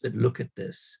disciplines that look at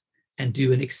this and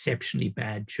do an exceptionally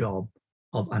bad job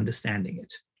of understanding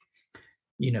it.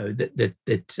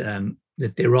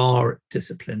 That there are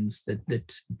disciplines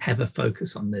that have a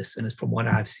focus on this, and from what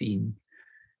I've seen,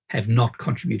 have not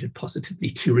contributed positively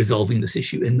to resolving this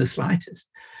issue in the slightest.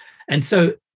 And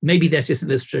so maybe that's just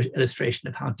an illustration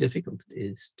of how difficult it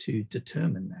is to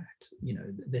determine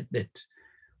that, that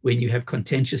when you have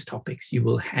contentious topics, you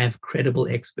will have credible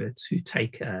experts who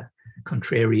take a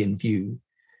contrarian view.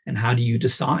 And how do you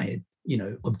decide,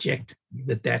 objectively,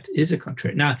 that is a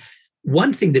contrarian? Now,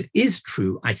 one thing that is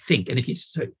true, I think, and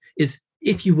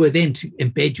if you were then to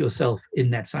embed yourself in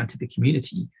that scientific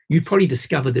community, you'd probably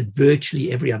discover that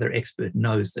virtually every other expert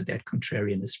knows that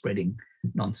contrarian is spreading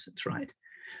nonsense, right?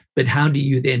 But how do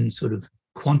you then sort of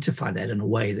quantify that in a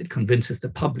way that convinces the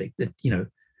public that,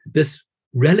 this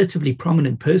relatively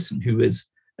prominent person who is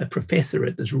a professor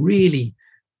at this really,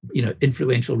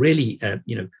 influential, really,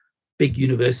 big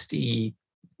university,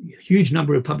 huge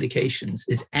number of publications,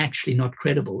 is actually not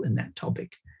credible in that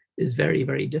topic, is very,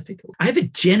 very difficult. I have a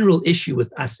general issue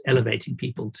with us elevating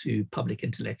people to public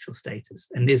intellectual status.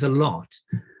 And there's a lot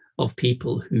of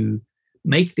people who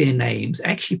make their names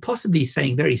actually possibly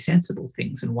saying very sensible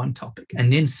things in one topic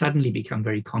and then suddenly become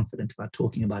very confident about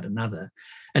talking about another.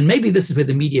 And maybe this is where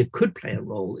the media could play a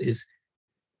role, is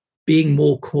being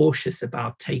more cautious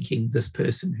about taking this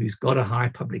person who's got a high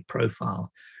public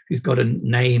profile, who's got a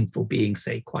name for being,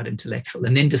 say, quite intellectual,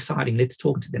 and then deciding, let's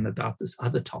talk to them about this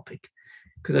other topic.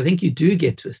 Because I think you do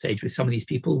get to a stage where some of these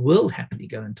people will happily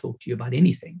go and talk to you about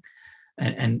anything,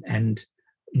 and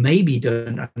maybe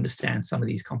don't understand some of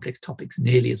these complex topics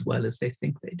nearly as well as they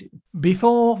think they do.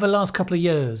 Before the last couple of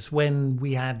years, when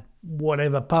we had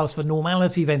whatever passed for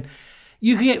normality, then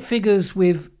you could get figures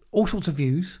with all sorts of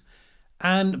views,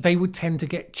 and they would tend to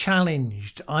get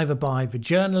challenged either by the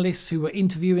journalists who were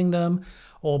interviewing them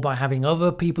or by having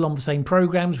other people on the same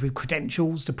programs with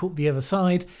credentials to put the other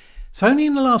side. It's only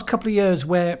in the last couple of years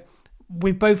where,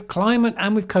 with both climate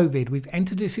and with COVID, we've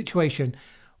entered a situation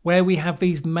where we have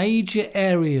these major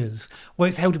areas where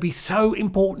it's held to be so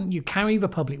important you carry the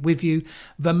public with you.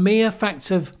 The mere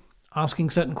fact of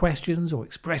asking certain questions or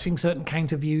expressing certain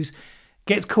counter views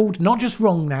gets called not just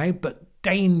wrong now, but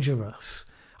dangerous.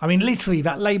 I mean, literally,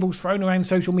 that label's thrown around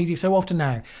social media so often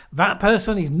now. That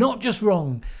person is not just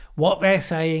wrong. What they're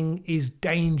saying is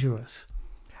dangerous.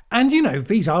 And,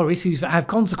 these are issues that have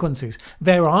consequences.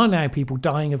 There are now people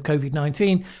dying of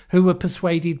COVID-19 who were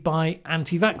persuaded by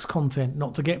anti-vax content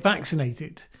not to get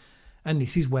vaccinated. And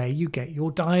this is where you get your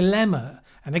dilemma.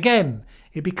 And again,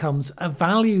 it becomes a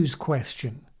values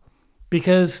question.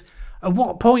 Because at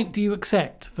what point do you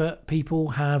accept that people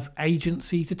have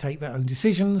agency to take their own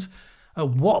decisions? At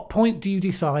what point do you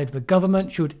decide the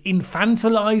government should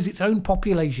infantilize its own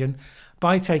population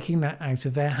by taking that out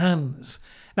of their hands?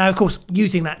 Now, of course,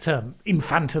 using that term,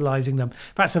 infantilizing them,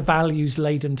 that's a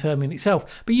values-laden term in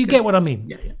itself. But you get what I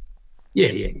mean.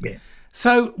 Yeah.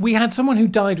 So we had someone who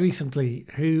died recently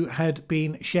who had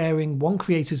been sharing one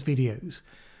creator's videos.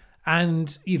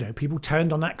 And, people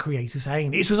turned on that creator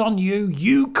saying, this was on you.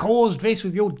 You caused this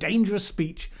with your dangerous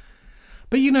speech.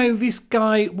 But, this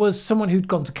guy was someone who'd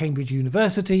gone to Cambridge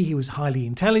University. He was highly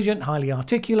intelligent, highly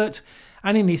articulate.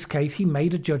 And in this case, he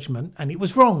made a judgment and it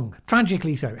was wrong.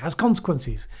 Tragically so. It has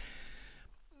consequences.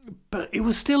 But it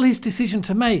was still his decision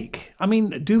to make. I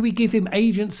mean, do we give him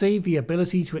agency, the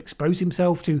ability to expose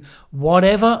himself to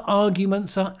whatever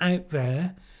arguments are out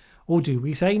there? Or do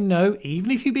we say, no, even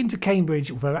if you've been to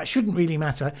Cambridge, although that shouldn't really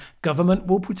matter, government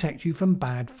will protect you from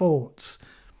bad thoughts?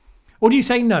 Or do you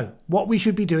say, no, what we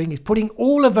should be doing is putting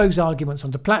all of those arguments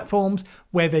onto platforms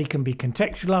where they can be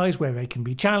contextualised, where they can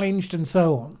be challenged and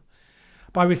so on?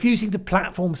 By refusing to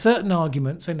platform certain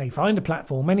arguments, and they find a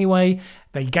platform anyway,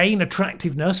 they gain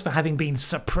attractiveness for having been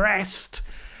suppressed,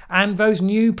 and those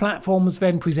new platforms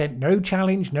then present no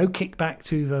challenge, no kickback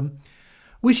to them,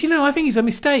 which, I think is a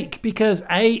mistake because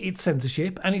A, it's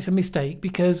censorship, and it's a mistake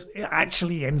because it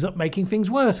actually ends up making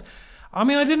things worse. I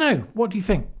mean, I don't know. What do you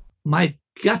think? My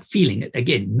gut feeling,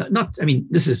 again,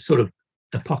 this is sort of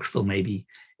apocryphal maybe,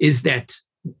 is that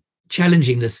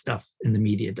challenging this stuff in the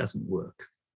media doesn't work.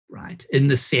 Right, in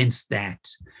the sense that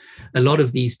a lot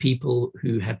of these people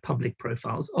who have public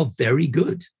profiles are very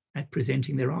good at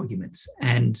presenting their arguments.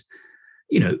 And,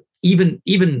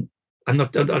 even I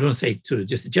don't want to say sort of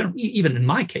just the general, even in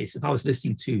my case, if I was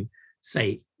listening to,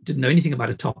 say, didn't know anything about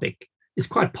a topic, it's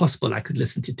quite possible I could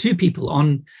listen to two people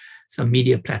on some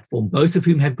media platform, both of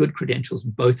whom have good credentials,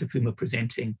 both of whom are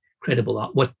presenting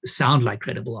what sound like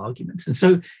credible arguments. And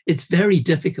so it's very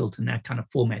difficult in that kind of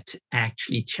format to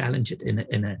actually challenge it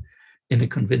in a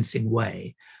convincing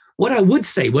way. What I would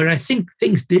say, where I think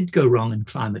things did go wrong in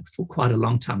climate for quite a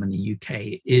long time in the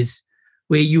UK, is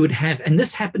where you would have, and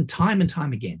this happened time and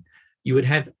time again, you would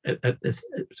have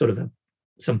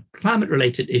some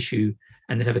climate-related issue,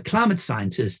 and they'd have a climate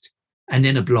scientist and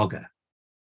then a blogger.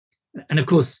 And of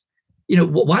course,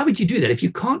 why would you do that? If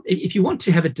you want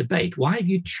to have a debate, why have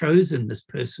you chosen this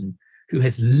person who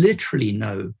has literally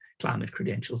no climate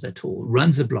credentials at all,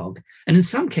 runs a blog? And in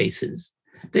some cases,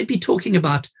 they'd be talking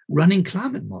about running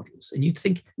climate models. And you'd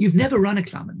think, you've never run a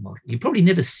climate model. You've probably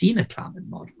never seen a climate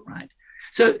model, right?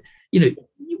 So,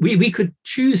 we could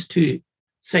choose to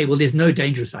say, well, there's no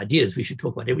dangerous ideas, we should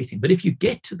talk about everything. But if you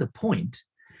get to the point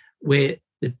where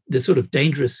the sort of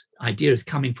dangerous idea is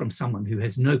coming from someone who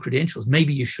has no credentials,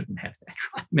 maybe you shouldn't have that,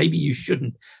 right? Maybe you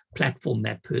shouldn't platform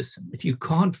that person. If you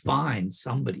can't find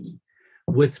somebody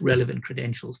with relevant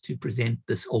credentials to present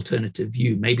this alternative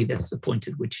view, maybe that's the point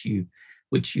at which you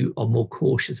are more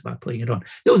cautious about putting it on.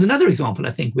 There was another example,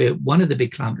 I think, where one of the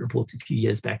big climate reports a few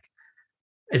years back,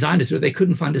 as I understood, they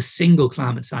couldn't find a single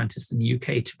climate scientist in the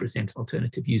UK to present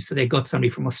alternative views. So they got somebody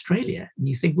from Australia. And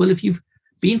you think, well, if you've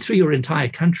been through your entire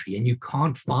country and you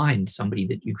can't find somebody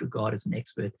that you'd regard as an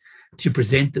expert to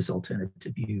present this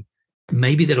alternative view,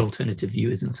 maybe that alternative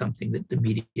view isn't something that the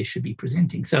media should be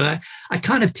presenting. So I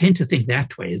kind of tend to think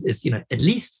that way, is at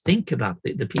least think about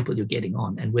the people you're getting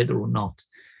on and whether or not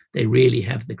they really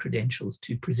have the credentials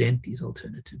to present these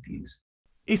alternative views.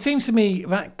 It seems to me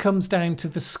that comes down to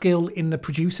the skill in the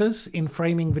producers in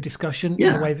framing the discussion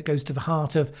in a way that goes to the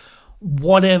heart of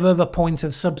whatever the point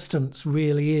of substance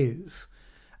really is.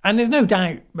 And there's no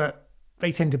doubt that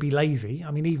they tend to be lazy. I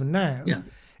mean, even now,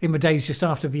 in the days just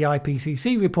after the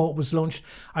IPCC report was launched,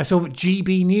 I saw that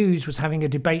GB News was having a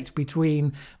debate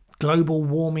between Global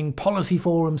Warming Policy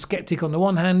Forum skeptic on the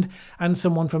one hand and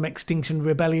someone from Extinction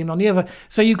Rebellion on the other.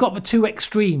 So you've got the two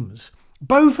extremes,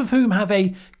 both of whom have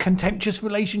a contentious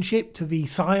relationship to the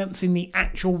science in the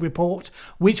actual report,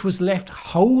 which was left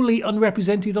wholly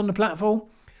unrepresented on the platform.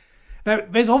 Now,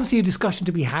 there's obviously a discussion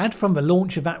to be had from the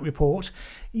launch of that report.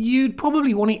 You'd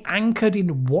probably want it anchored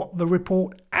in what the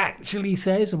report actually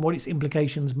says and what its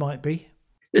implications might be.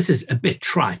 This is a bit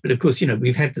trite, but of course,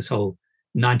 we've had this whole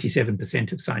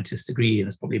 97% of scientists agree, and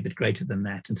it's probably a bit greater than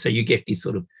that. And so you get these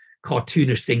sort of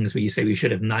cartoonish things where you say we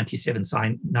should have 97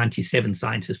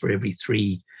 scientists for every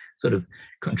 3 sort of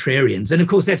contrarians. And of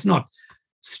course, that's not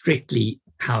strictly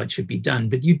how it should be done,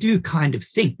 but you do kind of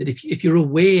think that if you're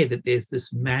aware that there's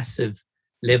this massive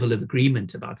level of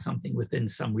agreement about something within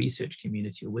some research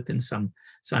community or within some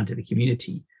scientific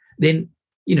community, then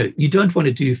you don't want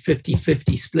to do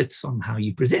 50-50 splits on how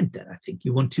you present that. I think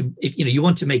you want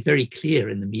to make very clear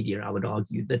in the media, I would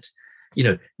argue, that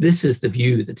this is the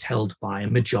view that's held by a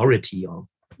majority of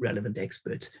relevant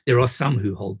experts. There are some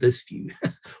who hold this view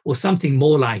or something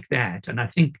more like that. And I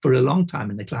think for a long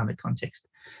time in the climate context,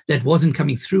 that wasn't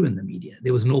coming through in the media.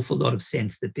 There was an awful lot of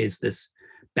sense that there's this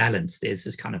balance. There's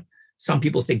this kind of, some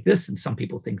people think this and some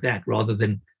people think that, rather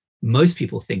than most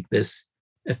people think this,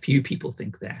 a few people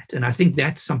think that. And I think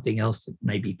that's something else that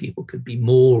maybe people could be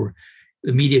more,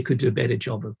 the media could do a better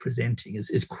job of presenting,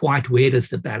 is quite where does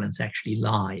the balance actually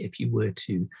lie if you were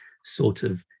to sort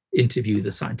of interview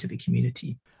the scientific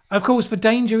community. Of course, the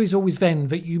danger is always then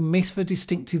that you miss the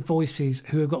distinctive voices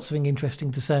who have got something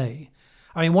interesting to say.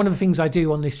 I mean, one of the things I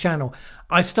do on this channel,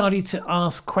 I started to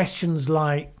ask questions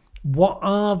like, what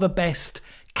are the best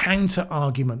counter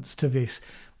arguments to this?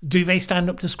 Do they stand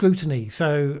up to scrutiny?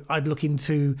 So I'd look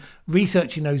into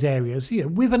researching those areas,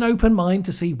 with an open mind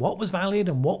to see what was valid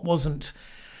and what wasn't.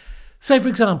 So, for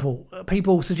example,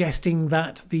 people suggesting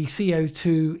that the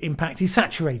CO2 impact is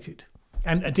saturated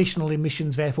and additional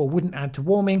emissions therefore wouldn't add to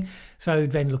warming. So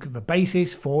then look at the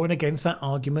basis for and against that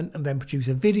argument and then produce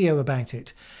a video about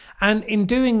it. And in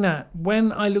doing that,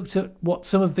 when I looked at what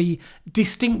some of the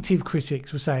distinctive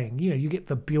critics were saying, you get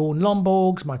the Bjorn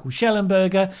Lomborgs, Michael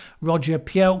Schellenberger, Roger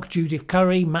Pielk, Judith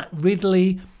Curry, Matt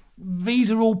Ridley.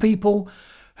 These are all people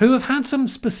who have had some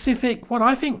specific, what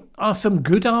I think are some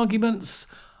good arguments,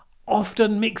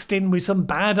 often mixed in with some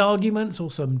bad arguments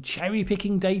or some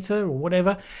cherry-picking data or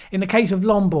whatever. In the case of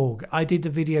Lomborg, I did a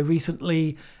video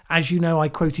recently. As you know, I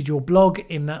quoted your blog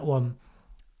in that one.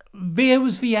 There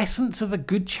was the essence of a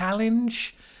good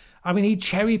challenge. I mean, he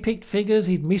cherry-picked figures,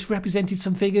 he'd misrepresented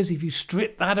some figures. If you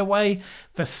strip that away,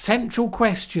 the central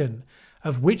question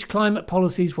of which climate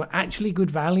policies were actually good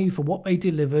value for what they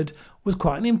delivered was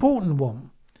quite an important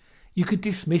one. You could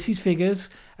dismiss his figures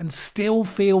and still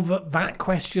feel that that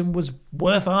question was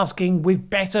worth asking with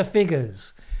better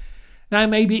figures. Now,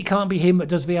 maybe it can't be him that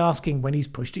does the asking when he's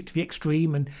pushed it to the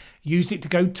extreme and used it to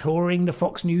go touring the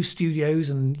Fox News studios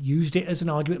and used it as an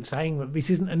argument of saying that this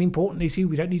isn't an important issue,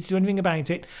 we don't need to do anything about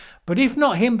it. But if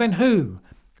not him, then who?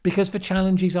 Because the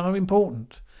challenges are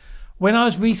important. When I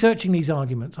was researching these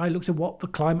arguments, I looked at what the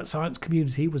climate science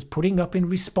community was putting up in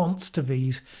response to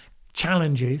these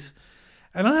challenges.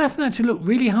 And I often had to look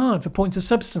really hard for points of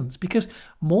substance, because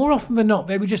more often than not,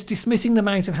 they were just dismissing them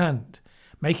out of hand,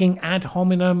 making ad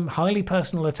hominem, highly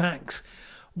personal attacks,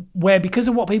 where because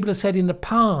of what people have said in the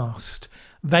past,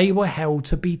 they were held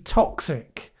to be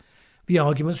toxic. The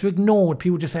arguments were ignored.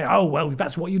 People just say, oh, well,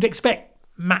 that's what you'd expect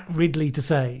Matt Ridley to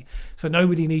say. So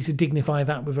nobody needs to dignify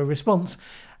that with a response.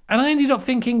 And I ended up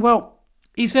thinking, well,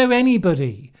 is there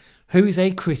anybody who is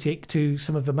a critic to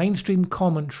some of the mainstream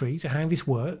commentary to how this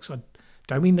works? I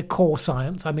don't mean the core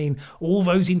science. I mean all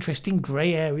those interesting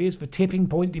grey areas, the tipping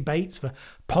point debates, the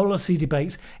policy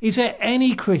debates. Is there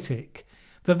any critic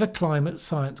that the climate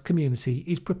science community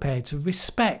is prepared to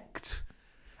respect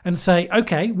and say,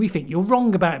 OK, we think you're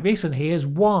wrong about this and here's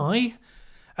why,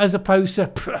 as opposed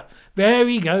to, there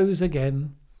he goes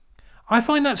again? I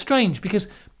find that strange, because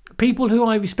people who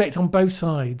I respect on both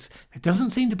sides, there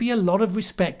doesn't seem to be a lot of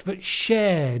respect that's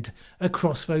shared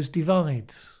across those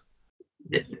divides.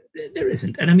 There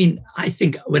isn't. And I mean, I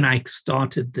think when I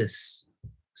started this,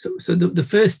 so the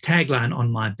first tagline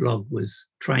on my blog was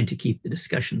trying to keep the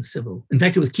discussion civil. In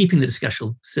fact, it was keeping the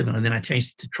discussion civil, and then I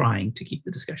changed it to trying to keep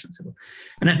the discussion civil.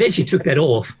 And I eventually took that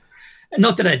off.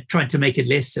 Not that I tried to make it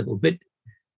less civil, but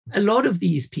a lot of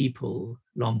these people,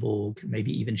 Lomborg,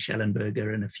 maybe even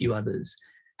Schellenberger and a few others,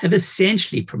 have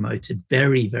essentially promoted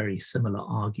very, very similar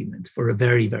arguments for a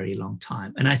very, very long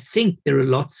time. And I think there are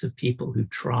lots of people who've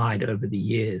tried over the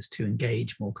years to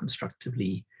engage more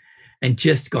constructively and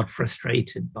just got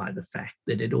frustrated by the fact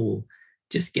that it all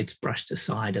just gets brushed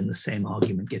aside and the same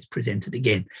argument gets presented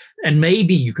again. And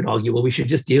maybe you could argue, well, we should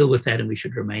just deal with that and we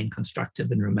should remain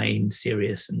constructive and remain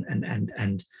serious.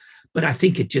 But I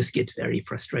think it just gets very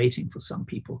frustrating for some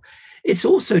people. It's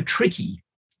also tricky.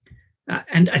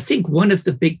 And I think one of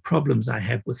the big problems I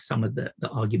have with some of the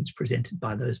arguments presented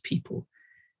by those people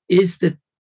is that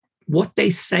what they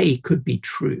say could be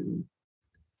true,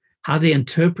 how they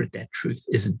interpret that truth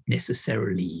isn't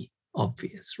necessarily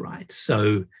obvious, right?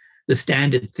 So the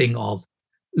standard thing of,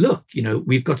 look,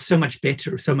 we've got so much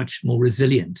better, so much more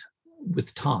resilient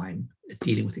with time at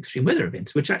dealing with extreme weather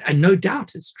events, which I no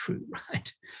doubt is true,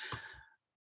 right?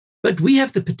 But we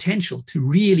have the potential to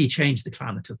really change the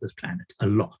climate of this planet a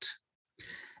lot.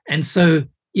 And so,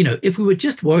 if we were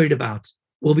just worried about,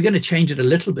 well, we're going to change it a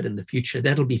little bit in the future,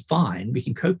 that'll be fine, we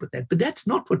can cope with that. But that's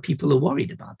not what people are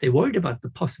worried about. They're worried about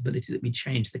the possibility that we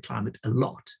change the climate a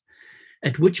lot.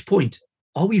 At which point,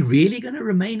 are we really going to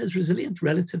remain as resilient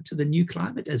relative to the new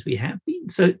climate as we have been?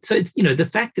 So it's, the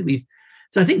fact that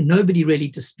so I think nobody really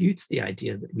disputes the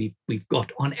idea that we've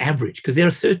got on average, because there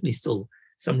are certainly still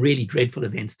some really dreadful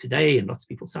events today and lots of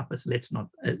people suffer. So let's not,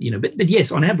 but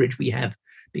yes, on average, we have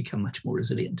become much more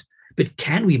resilient. But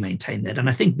can we maintain that? And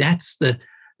I think that's the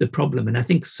problem. And I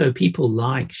think so people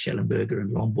like Schellenberger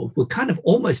and Lomborg will kind of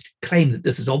almost claim that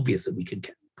this is obvious that we can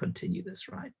continue this,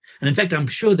 right? And in fact, I'm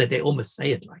sure that they almost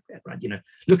say it like that, right?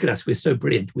 Look at us, we're so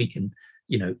brilliant, we can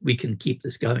keep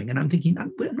this going. And I'm thinking,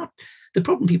 we're not. The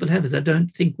problem people have is I don't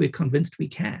think we're convinced we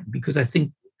can, because I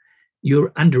think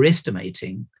you're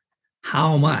underestimating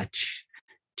how much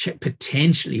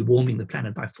potentially warming the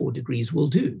planet by 4 degrees will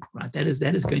do, right? That is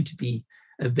going to be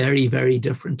a very, very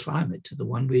different climate to the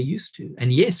one we're used to.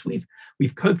 And yes, we've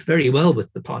coped very well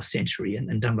with the past century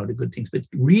and done a lot of good things, but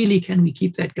really, can we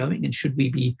keep that going? And should we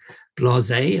be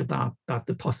blasé about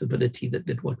the possibility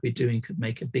that what we're doing could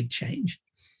make a big change?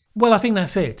 Well, I think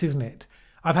that's it, isn't it?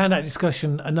 I've had that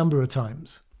discussion a number of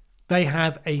times. They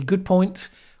have a good point,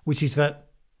 which is that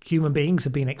human beings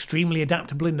have been extremely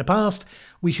adaptable in the past.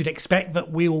 We should expect that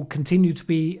we'll continue to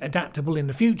be adaptable in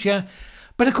the future.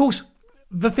 But of course,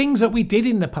 the things that we did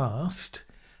in the past,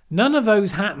 none of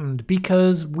those happened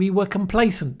because we were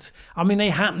complacent. I mean, they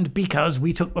happened because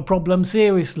we took the problem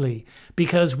seriously,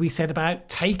 because we set about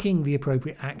taking the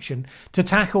appropriate action to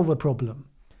tackle the problem.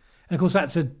 And of course,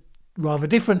 that's a rather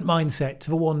different mindset to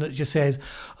the one that just says,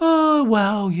 oh,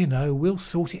 well, we'll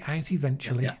sort it out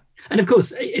eventually. Yeah. And of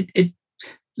course, it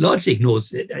largely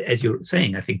ignores it, as you're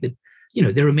saying. I think that,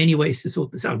 there are many ways to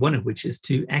sort this out, one of which is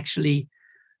to actually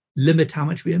limit how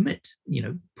much we emit,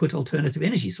 put alternative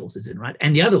energy sources in, right?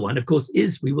 And the other one, of course,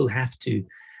 is we will have to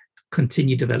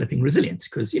continue developing resilience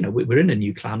because, we're in a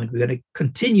new climate. We're going to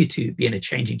continue to be in a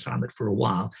changing climate for a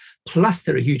while. Plus,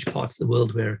 there are huge parts of the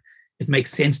world where it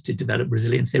makes sense to develop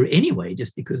resilience there anyway,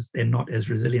 just because they're not as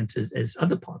resilient as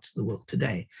other parts of the world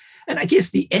today. And I guess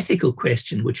the ethical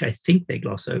question, which I think they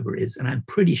gloss over, is, and I'm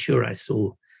pretty sure I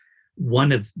saw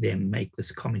one of them make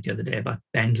this comment the other day about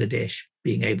Bangladesh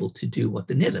being able to do what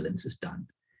the Netherlands has done.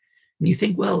 And you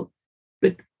think, well,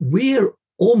 but we're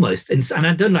almost, and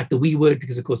I don't like the we word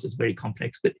because, of course, it's very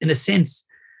complex, but in a sense,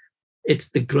 it's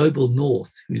the global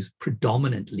north who's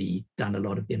predominantly done a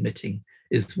lot of the emitting,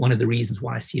 is one of the reasons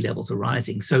why sea levels are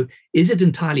rising. So is it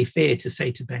entirely fair to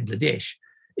say to Bangladesh,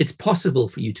 it's possible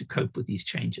for you to cope with these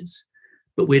changes,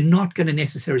 but we're not going to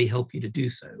necessarily help you to do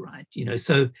so, right?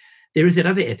 So there is that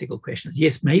other ethical question.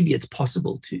 Yes, maybe it's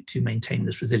possible to maintain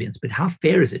this resilience, but how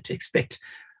fair is it to expect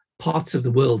parts of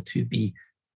the world to be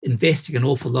investing an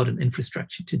awful lot in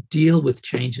infrastructure to deal with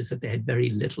changes that they had very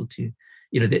little to,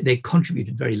 they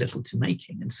contributed very little to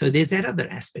making? And so there's that other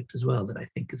aspect as well that I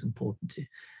think is important to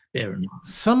bear in mind.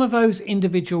 Some of those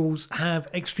individuals have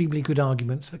extremely good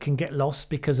arguments that can get lost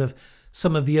because of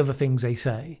some of the other things they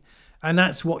say. And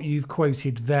that's what you've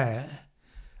quoted there.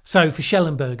 So for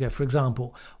Schellenberger, for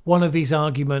example, one of these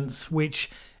arguments, which,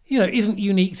 isn't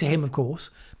unique to him, of course,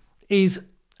 is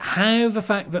how the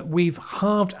fact that we've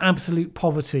halved absolute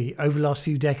poverty over the last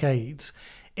few decades,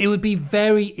 it would be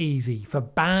very easy for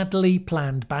badly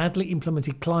planned, badly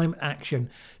implemented climate action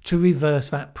to reverse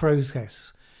that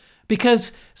process.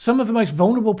 Because some of the most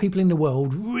vulnerable people in the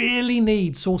world really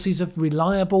need sources of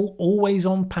reliable,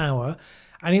 always-on power.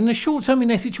 And in the short term in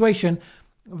their situation,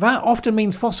 that often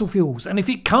means fossil fuels. And if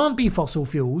it can't be fossil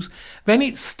fuels, then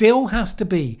it still has to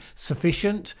be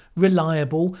sufficient,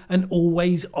 reliable, and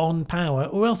always-on power,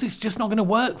 or else it's just not going to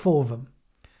work for them.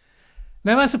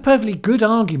 Now, that's a perfectly good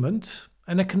argument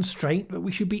and a constraint that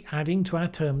we should be adding to our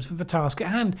terms for the task at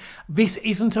hand. This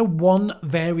isn't a one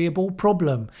variable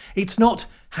problem. It's not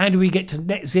how do we get to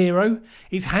net zero?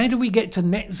 It's how do we get to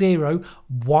net zero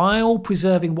while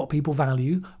preserving what people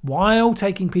value, while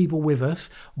taking people with us,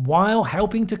 while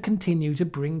helping to continue to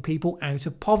bring people out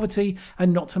of poverty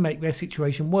and not to make their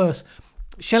situation worse.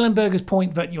 Schellenberger's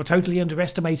point that you're totally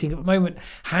underestimating at the moment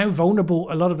how vulnerable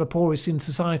a lot of the poorest in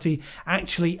society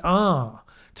actually are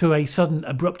to a sudden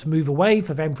abrupt move away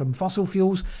for them from fossil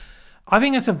fuels, I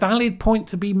think that's a valid point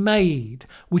to be made,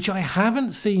 which I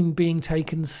haven't seen being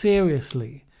taken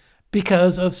seriously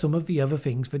because of some of the other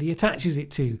things that he attaches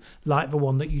it to, like the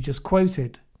one that you just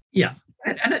quoted. Yeah,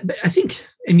 and I think,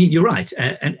 you're right.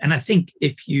 And I think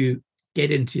if you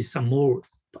get into some more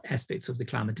aspects of the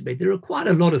climate debate, there are quite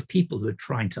a lot of people who are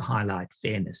trying to highlight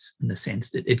fairness in the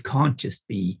sense that it can't just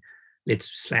be,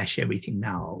 let's slash everything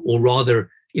now, or rather,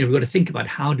 we've got to think about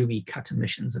how do we cut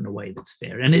emissions in a way that's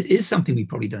fair. And it is something we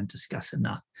probably don't discuss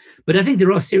enough. But I think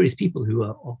there are serious people who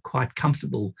are quite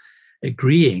comfortable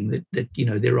agreeing that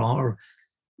there are,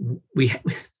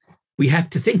 we have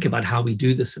to think about how we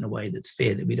do this in a way that's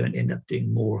fair, that we don't end up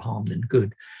doing more harm than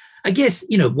good. I guess,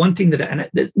 one thing that, and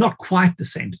it's not quite the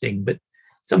same thing, but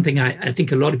something I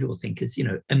think a lot of people think is,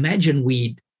 imagine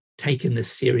we'd taken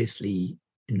this seriously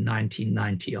in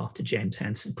 1990 after James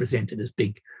Hansen presented his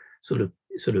big sort of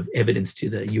evidence to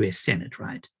the US Senate,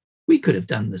 right? We could have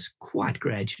done this quite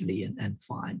gradually and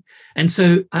fine. And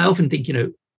so I often think,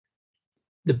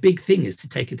 the big thing is to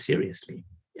take it seriously.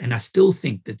 And I still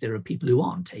think that there are people who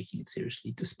aren't taking it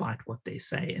seriously despite what they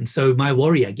say. And so my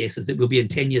worry, I guess, is that we'll be in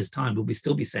 10 years' time, we'll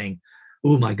still be saying,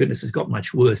 oh my goodness, it's got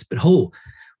much worse, but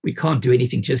we can't do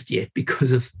anything just yet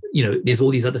because of, there's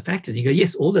all these other factors. You go,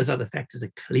 yes, all those other factors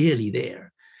are clearly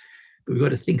there. But we've got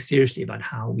to think seriously about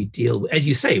how we deal, as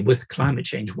you say, with climate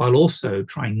change, while also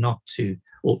trying not to,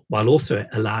 or while also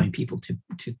allowing people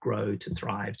to grow, to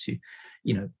thrive, to,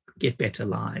 get better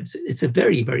lives. It's a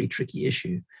very, very tricky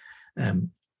issue.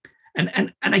 And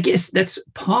I guess that's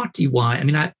partly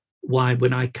why, why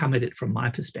when I come at it from my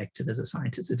perspective as a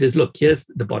scientist, it is, look, here's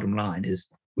the bottom line is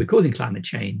we're causing climate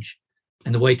change.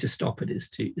 And the way to stop it is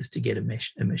to get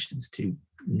emissions to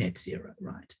net zero,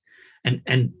 right?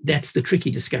 And that's the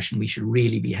tricky discussion we should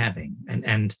really be having.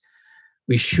 And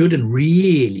we shouldn't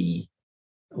really,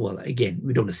 well, again,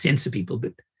 we don't want to censor people,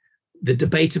 but the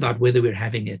debate about whether we're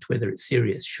having it, whether it's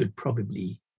serious, should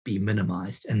probably be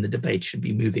minimized. And the debate should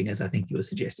be moving, as I think you were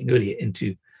suggesting earlier,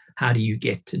 into how do you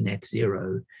get to net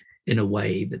zero in a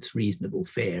way that's reasonable,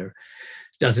 fair,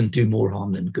 doesn't do more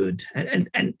harm than good, and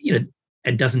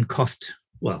it doesn't cost,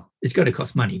 well, it's going to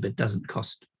cost money, but doesn't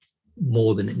cost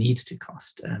more than it needs to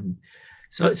cost.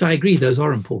 So I agree, those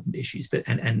are important issues, but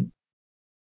and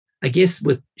I guess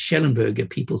with Schellenberger,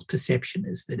 people's perception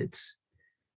is that it's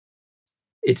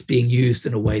being used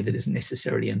in a way that isn't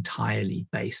necessarily entirely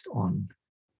based on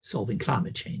solving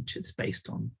climate change. It's based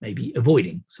on maybe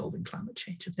avoiding solving climate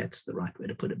change, if that's the right way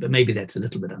to put it. But maybe that's a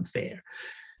little bit unfair.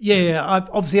 Yeah,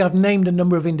 I've named a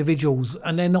number of individuals,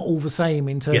 and they're not all the same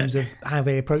in terms of how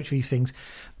they approach these things.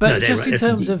 But no, just in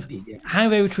terms of how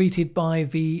they were treated by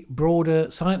the broader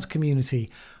science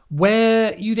community,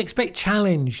 where you'd expect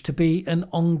challenge to be an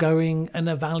ongoing and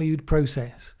a valued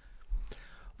process.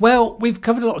 Well, we've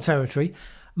covered a lot of territory.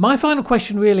 My final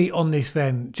question really on this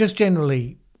then, just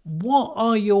generally, what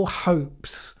are your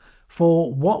hopes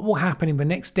for what will happen in the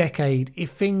next decade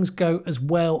if things go as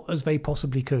well as they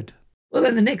possibly could? Well,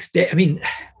 in the next day, I mean,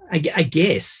 I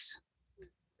guess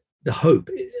the hope,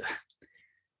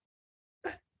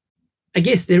 I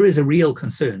guess there is a real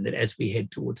concern that as we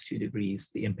head towards 2 degrees,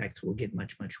 the impacts will get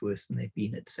much, much worse than they've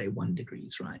been at, say, 1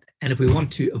 degrees, right? And if we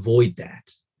want to avoid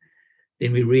that,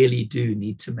 then we really do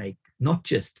need to make not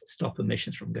just stop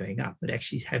emissions from going up, but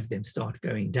actually have them start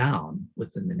going down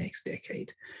within the next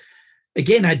decade.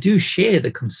 Again, I do share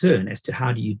the concern as to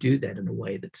how do you do that in a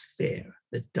way that's fair,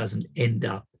 that doesn't end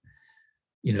up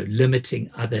limiting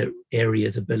other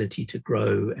areas' ability to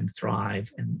grow and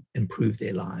thrive and improve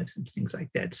their lives and things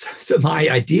like that. So my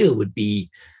ideal would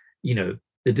be, the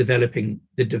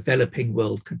developing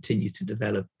world continues to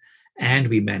develop, and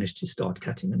we manage to start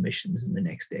cutting emissions in the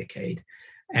next decade,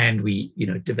 and we,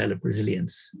 develop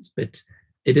resilience. But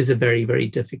it is a very, very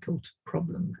difficult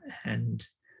problem.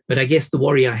 But I guess the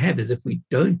worry I have is if we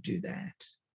don't do that,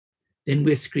 then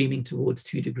we're screaming towards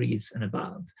 2 degrees and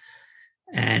above.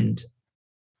 And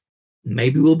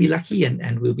maybe we'll be lucky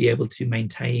and we'll be able to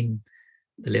maintain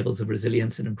the levels of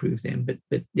resilience and improve them, but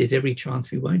there's every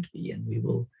chance we won't be, and we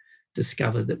will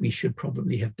discover that we should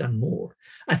probably have done more.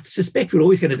 I suspect we're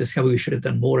always going to discover we should have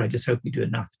done more. I just hope we do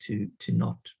enough to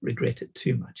not regret it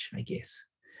too much, I guess.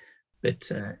 But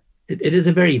it is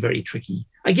a very, very tricky.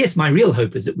 I guess my real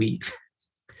hope is that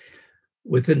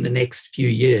within the next few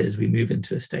years, we move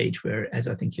into a stage where, as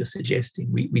I think you're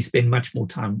suggesting, we spend much more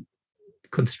time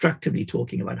constructively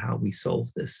talking about how we solve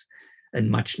this and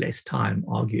much less time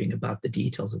arguing about the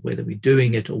details of whether we're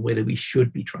doing it or whether we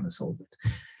should be trying to solve it.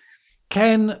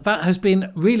 Ken, that has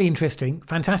been really interesting.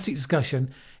 Fantastic discussion.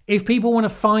 If people want to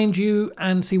find you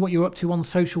and see what you're up to on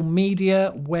social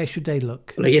media, where should they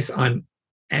look? Well, I guess I'm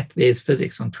at There's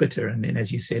Physics on Twitter. And then,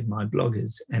 as you said, my blog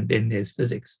is, and then there's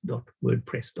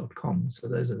physics.wordpress.com. So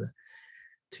those are the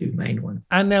 2 main ones.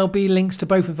 And there'll be links to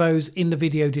both of those in the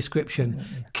video description. Yeah.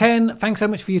 Ken, thanks so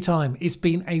much for your time. It's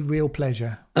been a real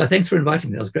pleasure. Thanks for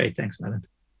inviting me. That was great. Thanks, Mallen.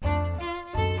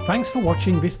 Thanks for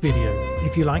watching this video.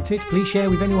 If you liked it, please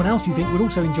share with anyone else you think would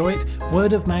also enjoy it.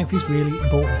 Word of mouth is really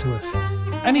important to us.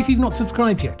 And if you've not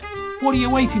subscribed yet, what are you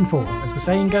waiting for? As the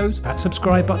saying goes, that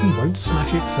subscribe button won't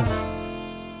smash itself.